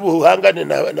ntabwo uri buhangane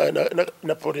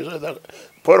na perezida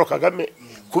Paul Kagame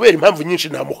kubera impamvu nyinshi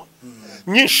namuha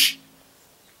nyinshi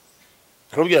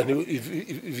ntubwira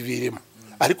birimo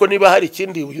ariko niba hari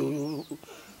ikindi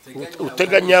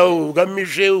uteganya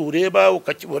ugamije ureba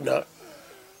ukakibona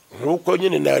nkuko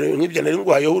nyine nk'ibyo nari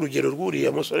nguhayeho urugero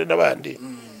rw'uriya musore n'abandi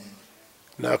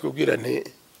nakubwira nti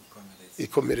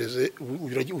ikomereze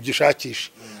ugishakisha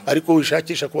ariko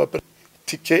wishakisha kuba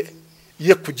tike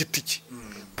ye ku giti cye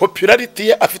popularity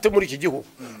ye afite muri iki gihugu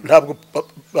ntabwo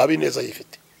Habineza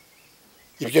yifite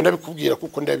ibyo ndabikubwira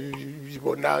kuko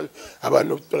ndabibona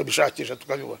abantu turabishakisha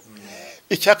tukabibona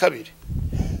icya kabiri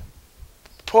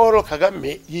Paul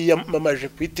Kagame yiyamamaje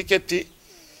ku itiketi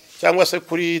cyangwa se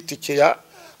kuri tike ya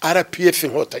RPF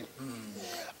inkotanyi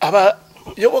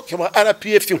abayoboke ba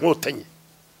RPF inkotanyi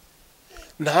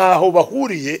ntaho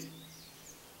bahuriye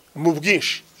mu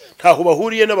bwinshi ntaho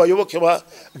bahuriye n'abayoboke ba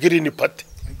Green Party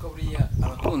ariko buriya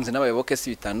abakunzi n'abayoboke si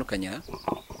bitandukanye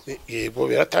yego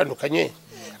biratandukanye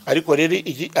ariko rero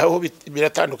aho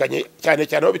biratandukanye cyane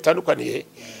cyane aho bitandukaniye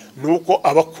nuko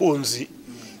abakunzi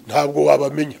ntabwo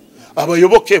wabamenya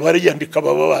abayoboke bariyandika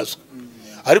baba bazwi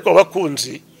ariko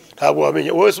abakunzi ntabwo wamenya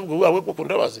wowe ubwo wawe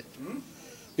gukunda baze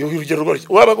urugero rwose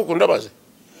waba gukunda baze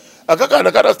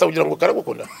akakana karasta kugira ngo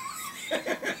karagukunda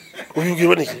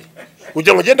ubibwirwa n'iki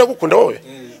kugira ngo genda gukunda wowe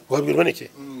wabwirwa n'iki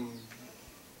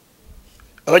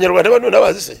abanyarwanda bano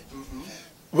nabazi se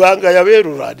banga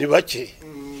yaberura ni bake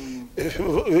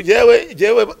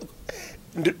yewe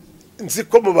nzi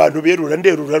ko mu bantu berura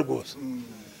nderura rwose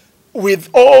with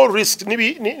all risk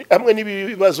hamwe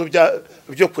n'ibibazo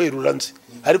byo kwerura nzi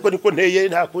ariko niko nteye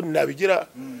nta kundi nabigira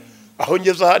aho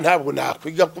ngeze aha ntabwo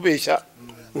nakwiga kubeshya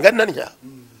ngananya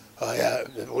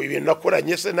ibintu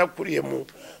nakoranye se nakuriye mu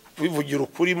kwivugira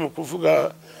ukuri mu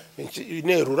kuvuga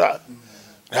interura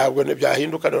ntabwo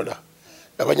byahinduka none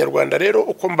abanyarwanda rero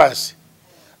uko mbazi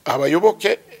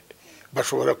abayoboke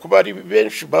bashobora kuba ari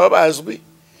benshi baba bazwi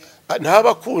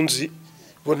ntabakunzi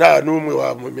ngo nta numwe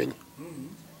wamumenya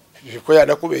biko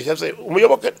yanakubeshya se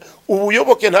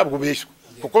ubuyoboke ntabwo beshywa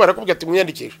kuko barakubwira ati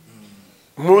mwiyandikisha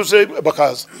muze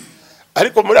bakaza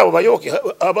ariko muri abo bayoboke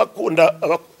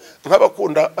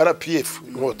nk'abakunda RPF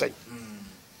inkotanyi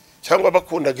cyangwa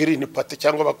bakunda Green Party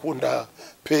cyangwa bakunda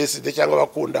perezid cyangwa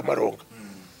bakunda Maronga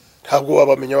ntabwo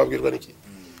wabamenya babwirwa n'iki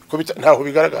ntaho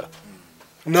bigaragara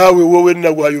nawe wowe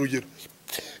naguhaye urugero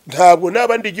ntabwo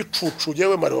nabandi igicucu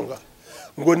yewe Maronga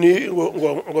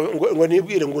ngo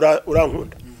nibwire ngo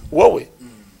urankunda wowe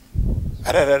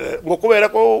ngo kubera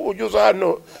ko ujuza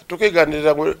hano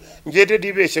tukiganirira ngo ngende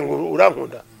dibeshye ngo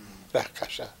urankunda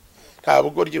rakasha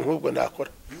ntabwo ryo nkubwo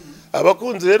nakora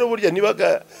abakunzi rero burya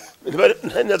nibaga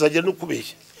ntazajya no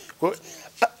kubeshya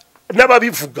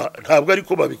n'ababivuga ntabwo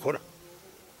ariko babikora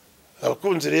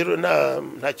abakunzi rero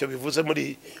ntacyo bivuze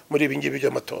muri ibi ngibi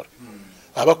by'amatora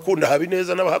abakunda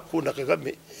Habineza n'abakunda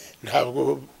Kagame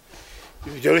ntabwo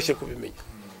byoroshye kubimenya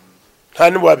nta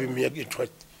n'uwabimenya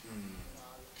inshuti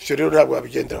icyo rero ntabwo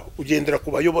wabigenderaho ugendera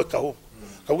ku bayoboke aho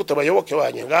kabuta abayoboke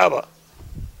banye ngaba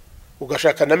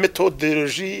ugashaka na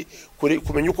methodology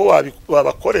kumenya uko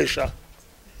wabakoresha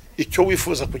icyo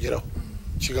wifuza kugeraho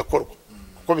kigakorwa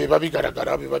kuko biba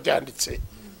bigaragara biba byanditse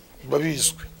biba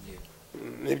bizwi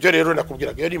nibyo rero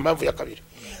nakubwiraga iyo ni impamvu ya kabiri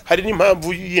hari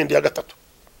n'impamvu yindi ya gatatu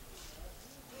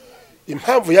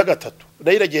impamvu ya gatatu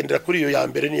nayo iragendera kuri iyo ya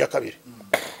mbere n'iya kabiri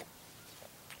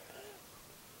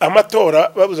amatora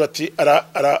babuze ati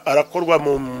arakorwa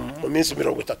mu minsi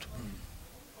 30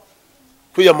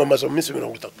 kwiyamamaza mu minsi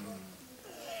 30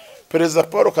 perezida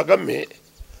Paul Kagame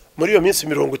muri iyo minsi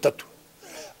 30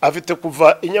 afite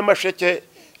kuva inyamasheke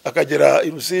akagera i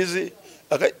Rusizi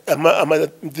ama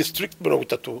district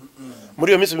 30 muri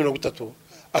iyo minsi 30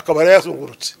 akaba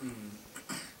yazungurutse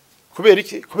kubera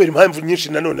iki kubera impamvu nyinshi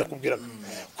nanone akubwiraga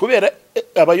kubera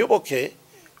abayoboke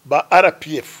ba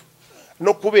RPF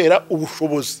no kubera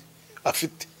ubushobozi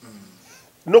afite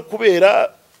no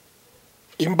kubera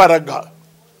imbaraga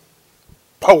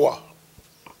power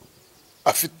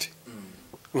afite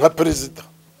nka perezida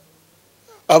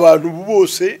abantu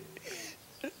bose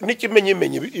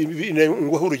n'ikimenyemenye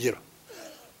ngo urugero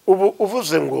ubu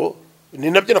uvuze ngo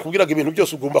ni nabyo nakubwiraga ibintu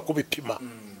byose ugomba kubipima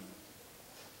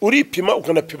uripima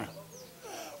ukanapima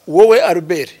wowe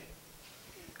Albert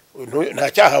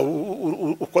nta cyaha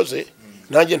ukoze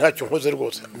nanjye ntacyo nkoze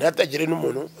rwose ntatagire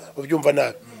n'umuntu ubyumva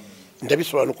nabi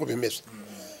ndabisobanura uko bimeze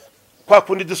kwa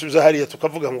kundi dusubiza hariya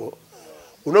tukavuga ngo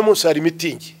uno munsi hari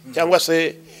mitingi cyangwa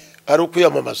se ari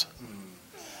ukwiyamamaza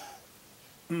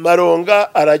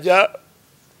Maronga arajya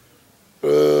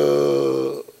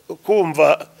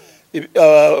kumva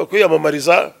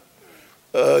kwiyamamariza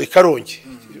ikarongi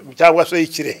cyangwa se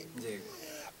ikire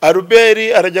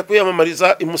Albert arajya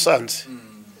kwiyamamariza i Musanze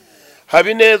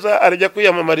Habineza arajya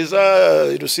kwiyamamariza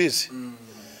i Rusizi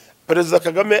Perezida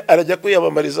Kagame arajya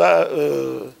kwiyamamariza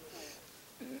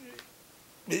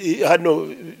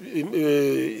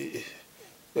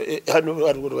hano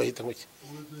haruguru bahita ngo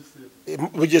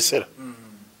Bugesera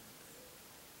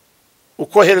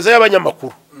ukohereza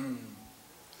y'abanyamakuru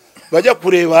bajya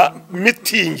kureba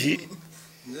mitingi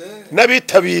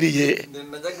n'abitabiriye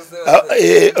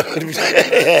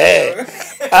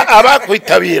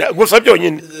abakwitabira gusa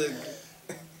byonyine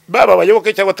baba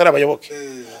abayoboke cyangwa atari abayoboke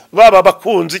baba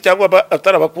abakunzi cyangwa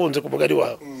atari abakunzi ku mugari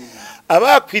wawe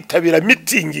abakwitabira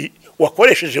mitingi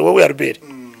wakoresheje wowe Albert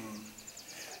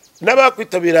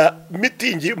n'abakwitabira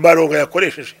mitingi Maronga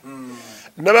yakoresheje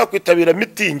n'abakwitabira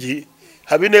mitingi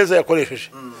Habineza yakoresheje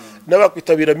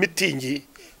n'abakwitabira mitingi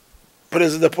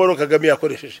Perezida Paul Kagame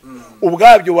yakoresheje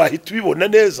ubwabyo wahita ubibona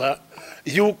neza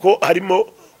yuko harimo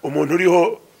umuntu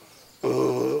uriho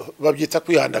babyita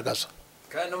kwihandagaza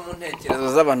kandi mu ntekerezo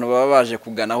z'abantu baba baje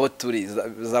kugana aho turi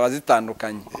zaba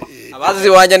zitandukanye abazi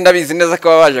wanjye ndabizi neza ko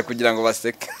baba baje kugira ngo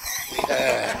baseke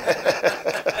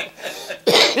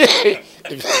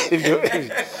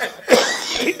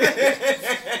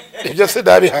ibyo se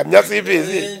nabihamya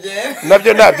simbizi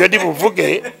nabyo ntabyo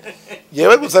ndibuvuge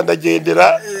yewe gusa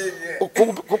ndagendera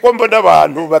kuko mbona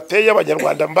abantu bateye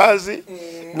abanyarwanda mbazi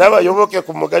n'abayoboke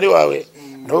ku mugari wawe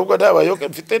nubwo n'abayoboke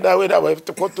mfite nawe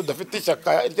n'abayifite ko tudafite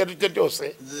ishyaka iryo ari ryo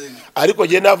ryose ariko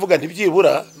ngiye navuga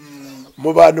ntibyibura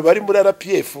mu bantu bari muri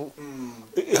RPF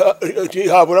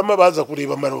haburamo abaza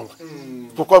kureba Maronga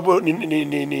kuko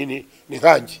ni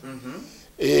nkanjye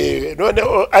none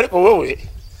ariko wowe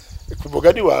ku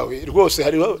mugani wawe rwose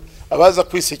hari abaza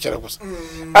kwisekera gusa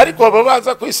ariko aba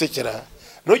baza kwisekera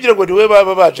ntugire ngo niwe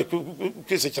baba baje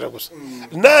kwisekera gusa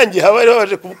nanjye haba ari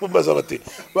baje kumbaza bati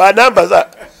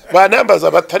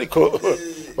banambaza batariko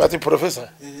bati professor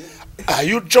are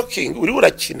you joking uri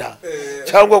urakina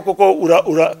cyangwa koko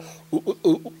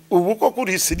ubu ko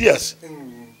kuri serious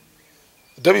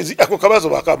ndabizi ako kabazo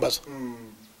bakambaza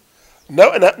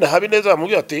na Habineza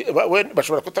bamubwira ati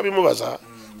bashobora kutabimubaza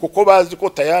kuko bazi ko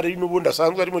tayari n'ubundi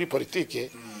asanzwe ari muri politike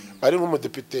ari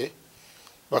nk'umudepite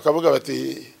bakavuga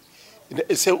bati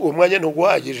ese umwanya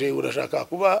ntugwagije urashaka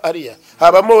kuba ariya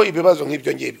habamo ibibazo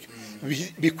nk'ibyo ngibyo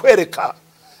bikwereka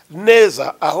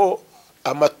neza aho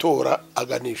amatora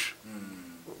aganisha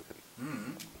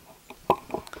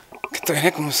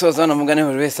kitwereka umusozo no mugane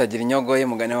buri wese agira inyogoye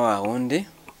mugane wa wundi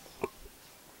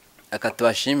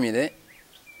akatubashimire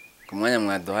ku mwanya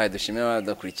mwaduhaye dushimira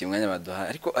abadakurikiye umwanya baduhaye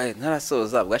ariko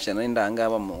ntarasoza bwashye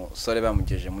n'indanga bamusore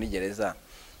bamugeje muri gereza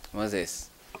Moses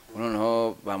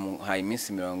noneho bamuhaye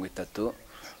iminsi 30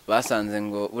 basanze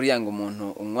ngo buriya ngo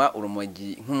umuntu unywa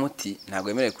urumogi nk'umuti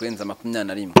ntabwo yemerewe kurenza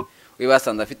 21 we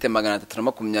basanze afite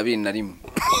 321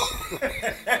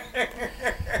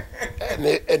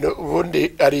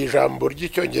 ubundi ari ijambo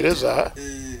ry'icyongereza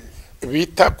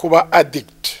bita kuba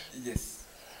addict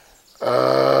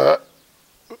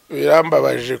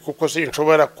birambabaje kuko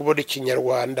sinshobora kubona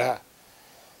ikinyarwanda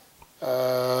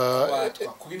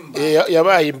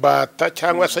yabaye imbata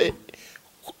cyangwa se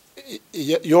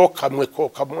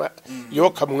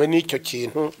yokamwe n'icyo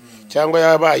kintu cyangwa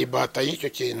yabaye imbata y'icyo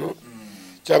kintu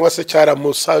cyangwa se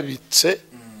cyaramusabitse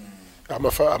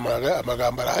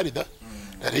amagambo arahari da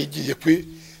narigiye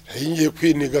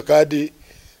kwiniga kandi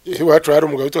iwacu hari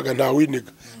umugabo witwaga nta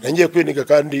winiga nangiye kwiniga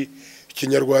kandi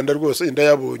ikinyarwanda rwose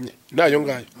indayabonye nayo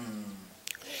ngayo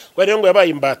rero ngo yabaye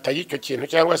imbata y'icyo kintu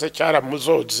cyangwa se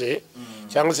cyaramuzoze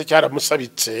cyangwa se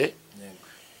cyaramusabitse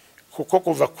kuko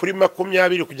kuva kuri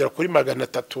 20 kugera kuri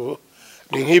 300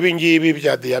 ni nk'ibi ngibi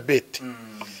bya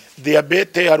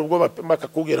diabete hari ubwo bapima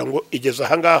akakubwira ngo igeze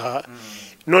aha ngaha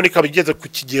none ikaba igeze ku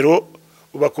kigero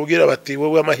bakubwira bati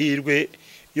wowe amahirwe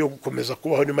yo gukomeza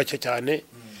kubaho ni make cyane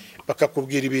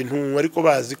bakakubwira ibintu ariko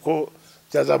bazi ko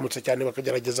byazamutse cyane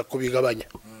bakagerageza kubigabanya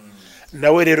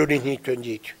nawe rero ni nk'icyo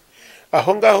ngicyo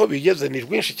aho ngaho bigeze ni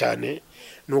rwinshi cyane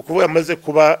ni ukuvuga amaze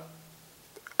kuba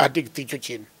addict icyo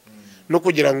kintu no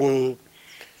kugira ngo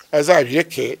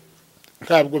azabireke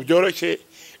ntabwo byoroshye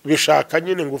bishaka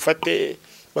nyine ngo ufate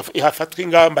hafatwa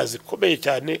ingamba zikomeye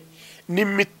cyane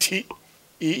n'imiti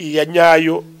iya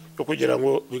nyayo yo kugira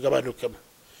ngo bigabanukemo.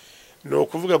 Ni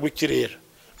ukuvuga ngo ikirera,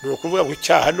 ni ukuvuga ngo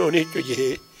icyaha none icyo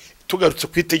gihe tugarutse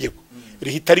ku itegeko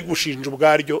rihita rigushinja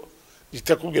ubwaryo,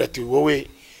 ritakubwira ati wowe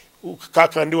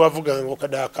kakandi wavuga ngo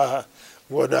kadaka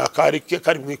ngo nakari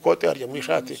kari mu ikote harya mu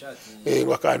ishati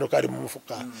ngo akantu kari mu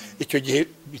mufuka, icyo gihe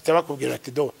bitaba kubwira ati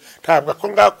do ntabwo ako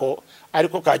ngako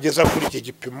ariko kageza kuri iki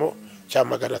gipimo cya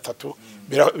 300,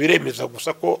 biremeza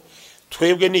gusa ko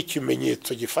twebwe ni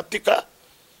ikimenyetso gifatika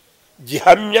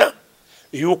gihamya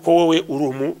yuko wowe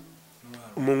uri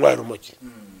umunywa urumogi.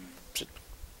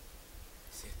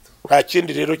 Nta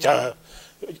kindi rero cya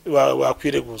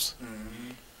wakwireguza.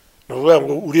 Nuvuga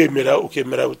ngo uremera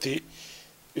ukemera uti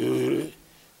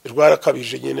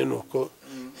rwarakabije nyene nuko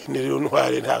niriyo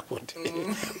ntware nta kundi.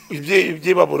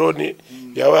 Ibyi Babuloni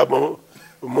yawa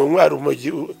umunywa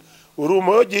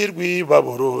urumogi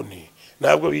rw'Ibabuloni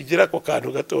ntabwo bigira ko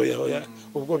kantu gatoya hoya,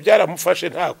 ubwo byaramufashe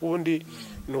nta kundi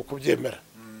nuko byemera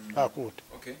nta kundi.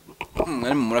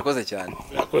 Mwari murakoze cyane.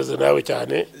 Murakoze nawe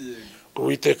cyane.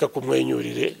 Uwiteka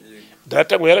kumwenyurire.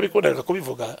 Data ngo yarabikundaga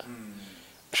kubivuga.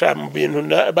 Sha mu bintu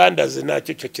bandaze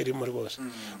ntacyo kirimo rwose.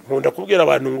 Nkunda kubwira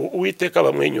abantu ngo Uwiteka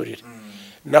bamwenyurire.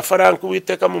 Na Frank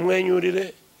Uwiteka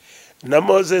mumwenyurire, na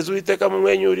Moses Uwiteka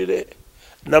mumwenyurire,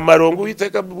 na Marongo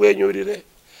Uwiteka mumwenyurire,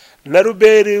 na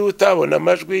Ruberi utabona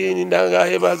amajwi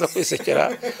n'indangahe baza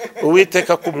kwisekera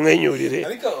Uwiteka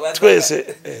kumwenyurire. Twese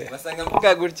basanga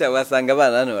mvuga gutya wasanga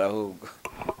abana hano barahubwo.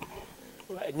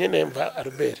 Nyene mva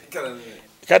Ruberi.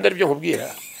 Kandi aribyo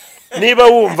nkubwira. Niba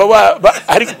wumva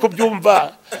ariko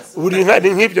kubyumva uri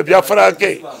nk'ibyo bya Frank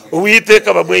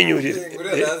Uwiteka bamwenyurire.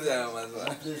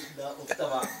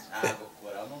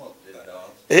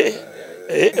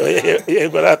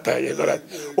 Yego rata.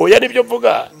 Oya nibyo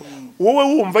mvuga. Wowe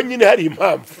wumva nyine hari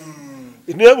impamvu.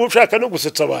 Niba ushaka no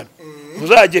gusetsa abantu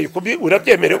uzageye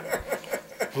urabyemerewe.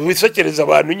 Wisekereza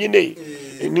abantu nyine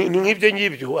ni nk'ibyo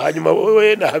ngibyo. Hanyuma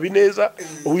wowe na Habineza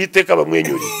Uwiteka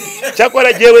bamwenyurire. Cyakora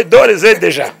agiyewe dore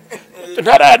deja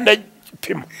ntaranda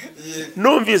pima.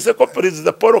 Numvise ko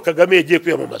perezid Paul Kagame yagiye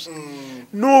kwiyamamaza.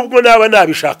 Nubwo naba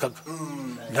nabishakaga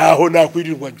ntaho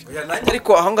nakwirirwa nje. Nanjye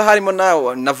ariko aho nga harimo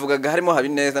nawe navugaga harimo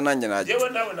Habineza nanjye naje. Yewe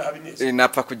nawe na Habineza.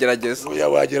 Napfa kugerageza. Oya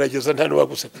wagerageza nta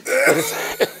n'uwaguseka.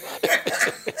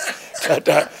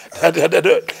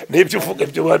 Nibyo uvuga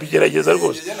byo wabigerageza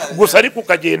rwose. Gusa ariko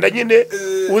ukagenda nyine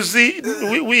uzi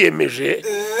wiyemeje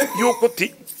yuko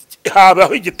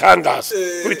habaho igitangaza.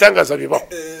 Kubitangaza bibaho.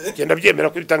 Genda byemera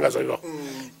ko ibitangaza bibaho.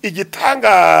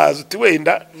 Igitangaza uti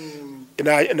wenda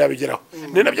nabigeraho.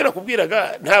 Ni nabyo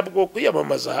nakubwiraga ntabwo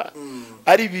kwiyamamaza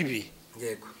ari bibi.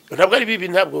 Yego. Ntabwo ari bibi,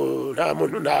 ntabwo nta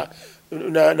muntu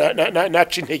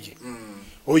naca intege.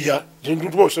 Oya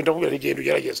rwose ndakubwira n'igendo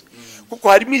ugerageza. Kuko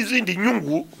harimo izindi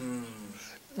nyungu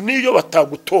niyo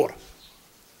batagutora.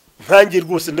 Ntange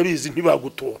rwose ndabizi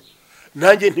ntibagutora.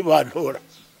 Nanjye ntibantora.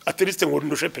 Ateriste ngo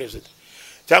ndushe perezida.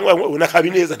 Cyangwa na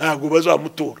Habineza ntabwo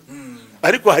bazamutora.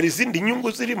 Ariko hari izindi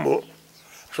nyungu zirimo.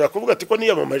 Ushobora kuvuga ati ko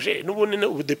niyamamaje n'ubundi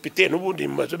ubudepite n'ubundi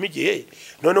maze migiye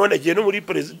noneho nagiye no muri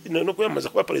perezida no kwiyamamaza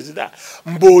kwa perezida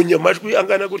mbonye amajwi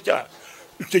angana gutya,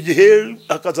 icyo gihe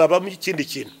akazabamo ikindi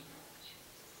kintu.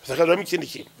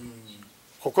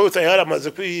 Kuko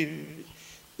utayaramaze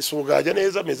kwisugajya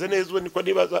neza ameze neza niko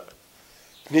nibaza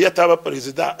niyo ataba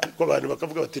perezida ariko abantu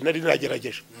bakavuga bati nari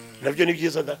nagerageje. Nabyo ni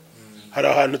byiza da. Hari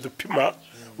ahantu dupima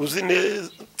uzi neza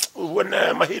ubona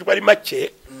amahirwe ari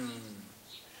make.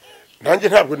 Nanjye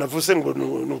ntabwo navuze ngo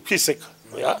nukwiseka.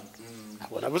 Oya.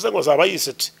 Ntabwo navuze ngo zaba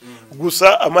yisetse.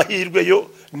 Gusa amahirwe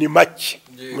yo ni make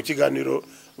mu kiganiro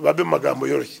babe magambo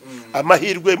yoroshye.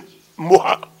 Amahirwe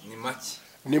muha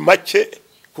ni make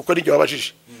kuko nijye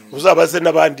wabajije. Uzabaze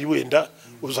nabandi wenda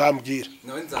uzambwira.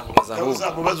 Nawe nzamubaza ahubwo.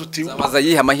 Uzamubaza uti nzamubaza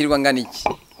yiha amahirwe angana iki.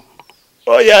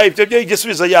 Oya ibyo byo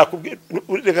igisubiza yakubwira.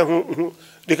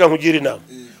 Reka nkugira inama.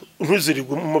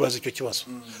 Ntuzirigwe umubaza icyo kibazo.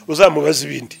 Uzamubaza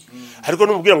ibindi. Ariko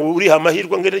numubwira ngo uri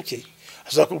amahirwe ngereke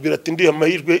azakubwira ati ndi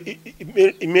amahirwe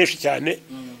imeshi cyane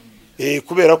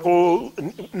kubera ko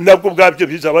nabwo bwabyo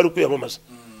bizaba ari kwiyamamaza.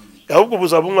 Ahubwo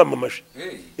buzabumwamamaje.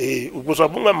 Ubwo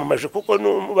uzabumwamamaje kuko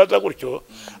nubaza gutyo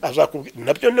azakubwira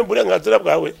nabyo ne burenganzira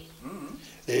bwawe.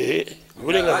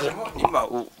 Burenganzira. Niba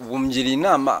wumgira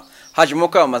inama hajemo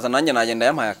kwamamaza nanjye nagenda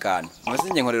yampaye akantu.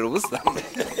 Musinge nkorera ubusa.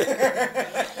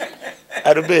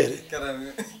 Albert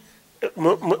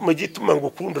mu gituma ngo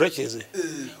ukunda urakeze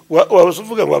wabuze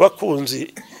uvuga ngo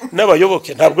abakunzi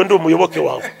n'abayoboke ntabwo ndi umuyoboke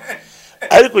wawe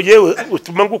ariko yewe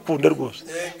utuma ngukunda rwose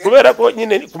kubera ko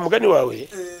nyine ku mugani wawe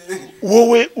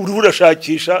wowe uri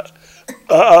urashakisha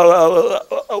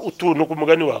utuntu ku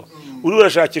mugani wawe uri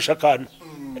urashakisha akantu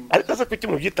ariko asa kuki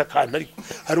mu byita akantu ariko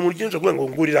hari umuryenje avuga ngo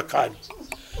ngurira akantu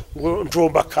ngo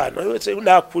njomba kana wese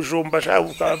nakujomba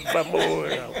shavamo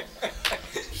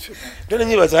none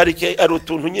nyibaza hari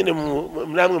utuntu nyine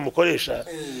namwe mukoresha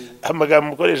amagambo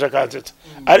mukoresha kansetsa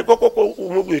ariko koko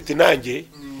umubwira uti nanjye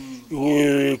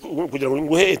kugira ngo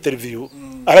nguhe interview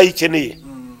arayikeneye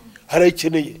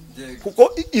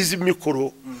kuko izi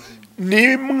mikoro ni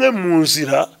imwe mu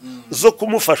nzira zo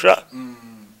kumufasha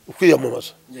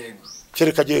kwiyamamaza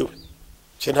kereka jewe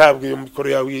ntabwo iyo mikoro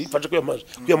yawe ifashe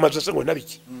kwiyamamaza se ngo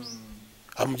nabiki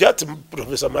amubyatsi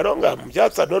Professor Maronga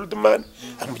amubyatsi Nordman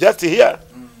amubyatsi hiya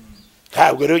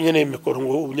ntabwo rero nyene mikoro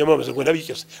ngo unyamamaza ngo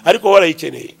nabiki ariko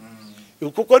warayikeneye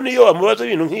kuko niyo amubaza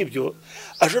ibintu nk'ibyo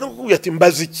ashobora kukubwira ati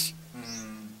mbaza iki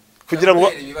kugira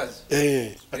ngo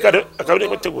akabone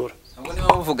gutegura Abo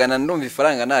niba muvugana ndumva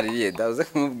ifaranga naririye daze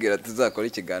kumubwira tuzakora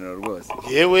ikiganiro rwose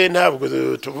yewe ntabwo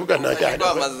tuvugana cyane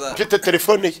mfite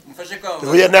telefone ye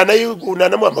oya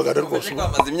nanamuhamagara rwose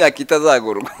kwamaza imyaka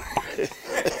itazagurwa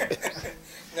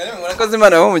nari murakoze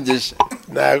Imana y'umugisha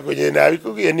ntabwo nyine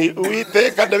nabikubwiye ni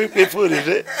Uwiteka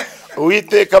ndabikwifurije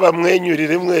Uwiteka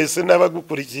bamwenyurire mwese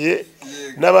n'abagukurikiye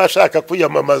n'abashaka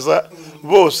kwiyamamaza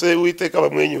bose Uwiteka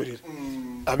bamwenyurire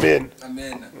amen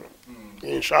amen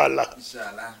inshallah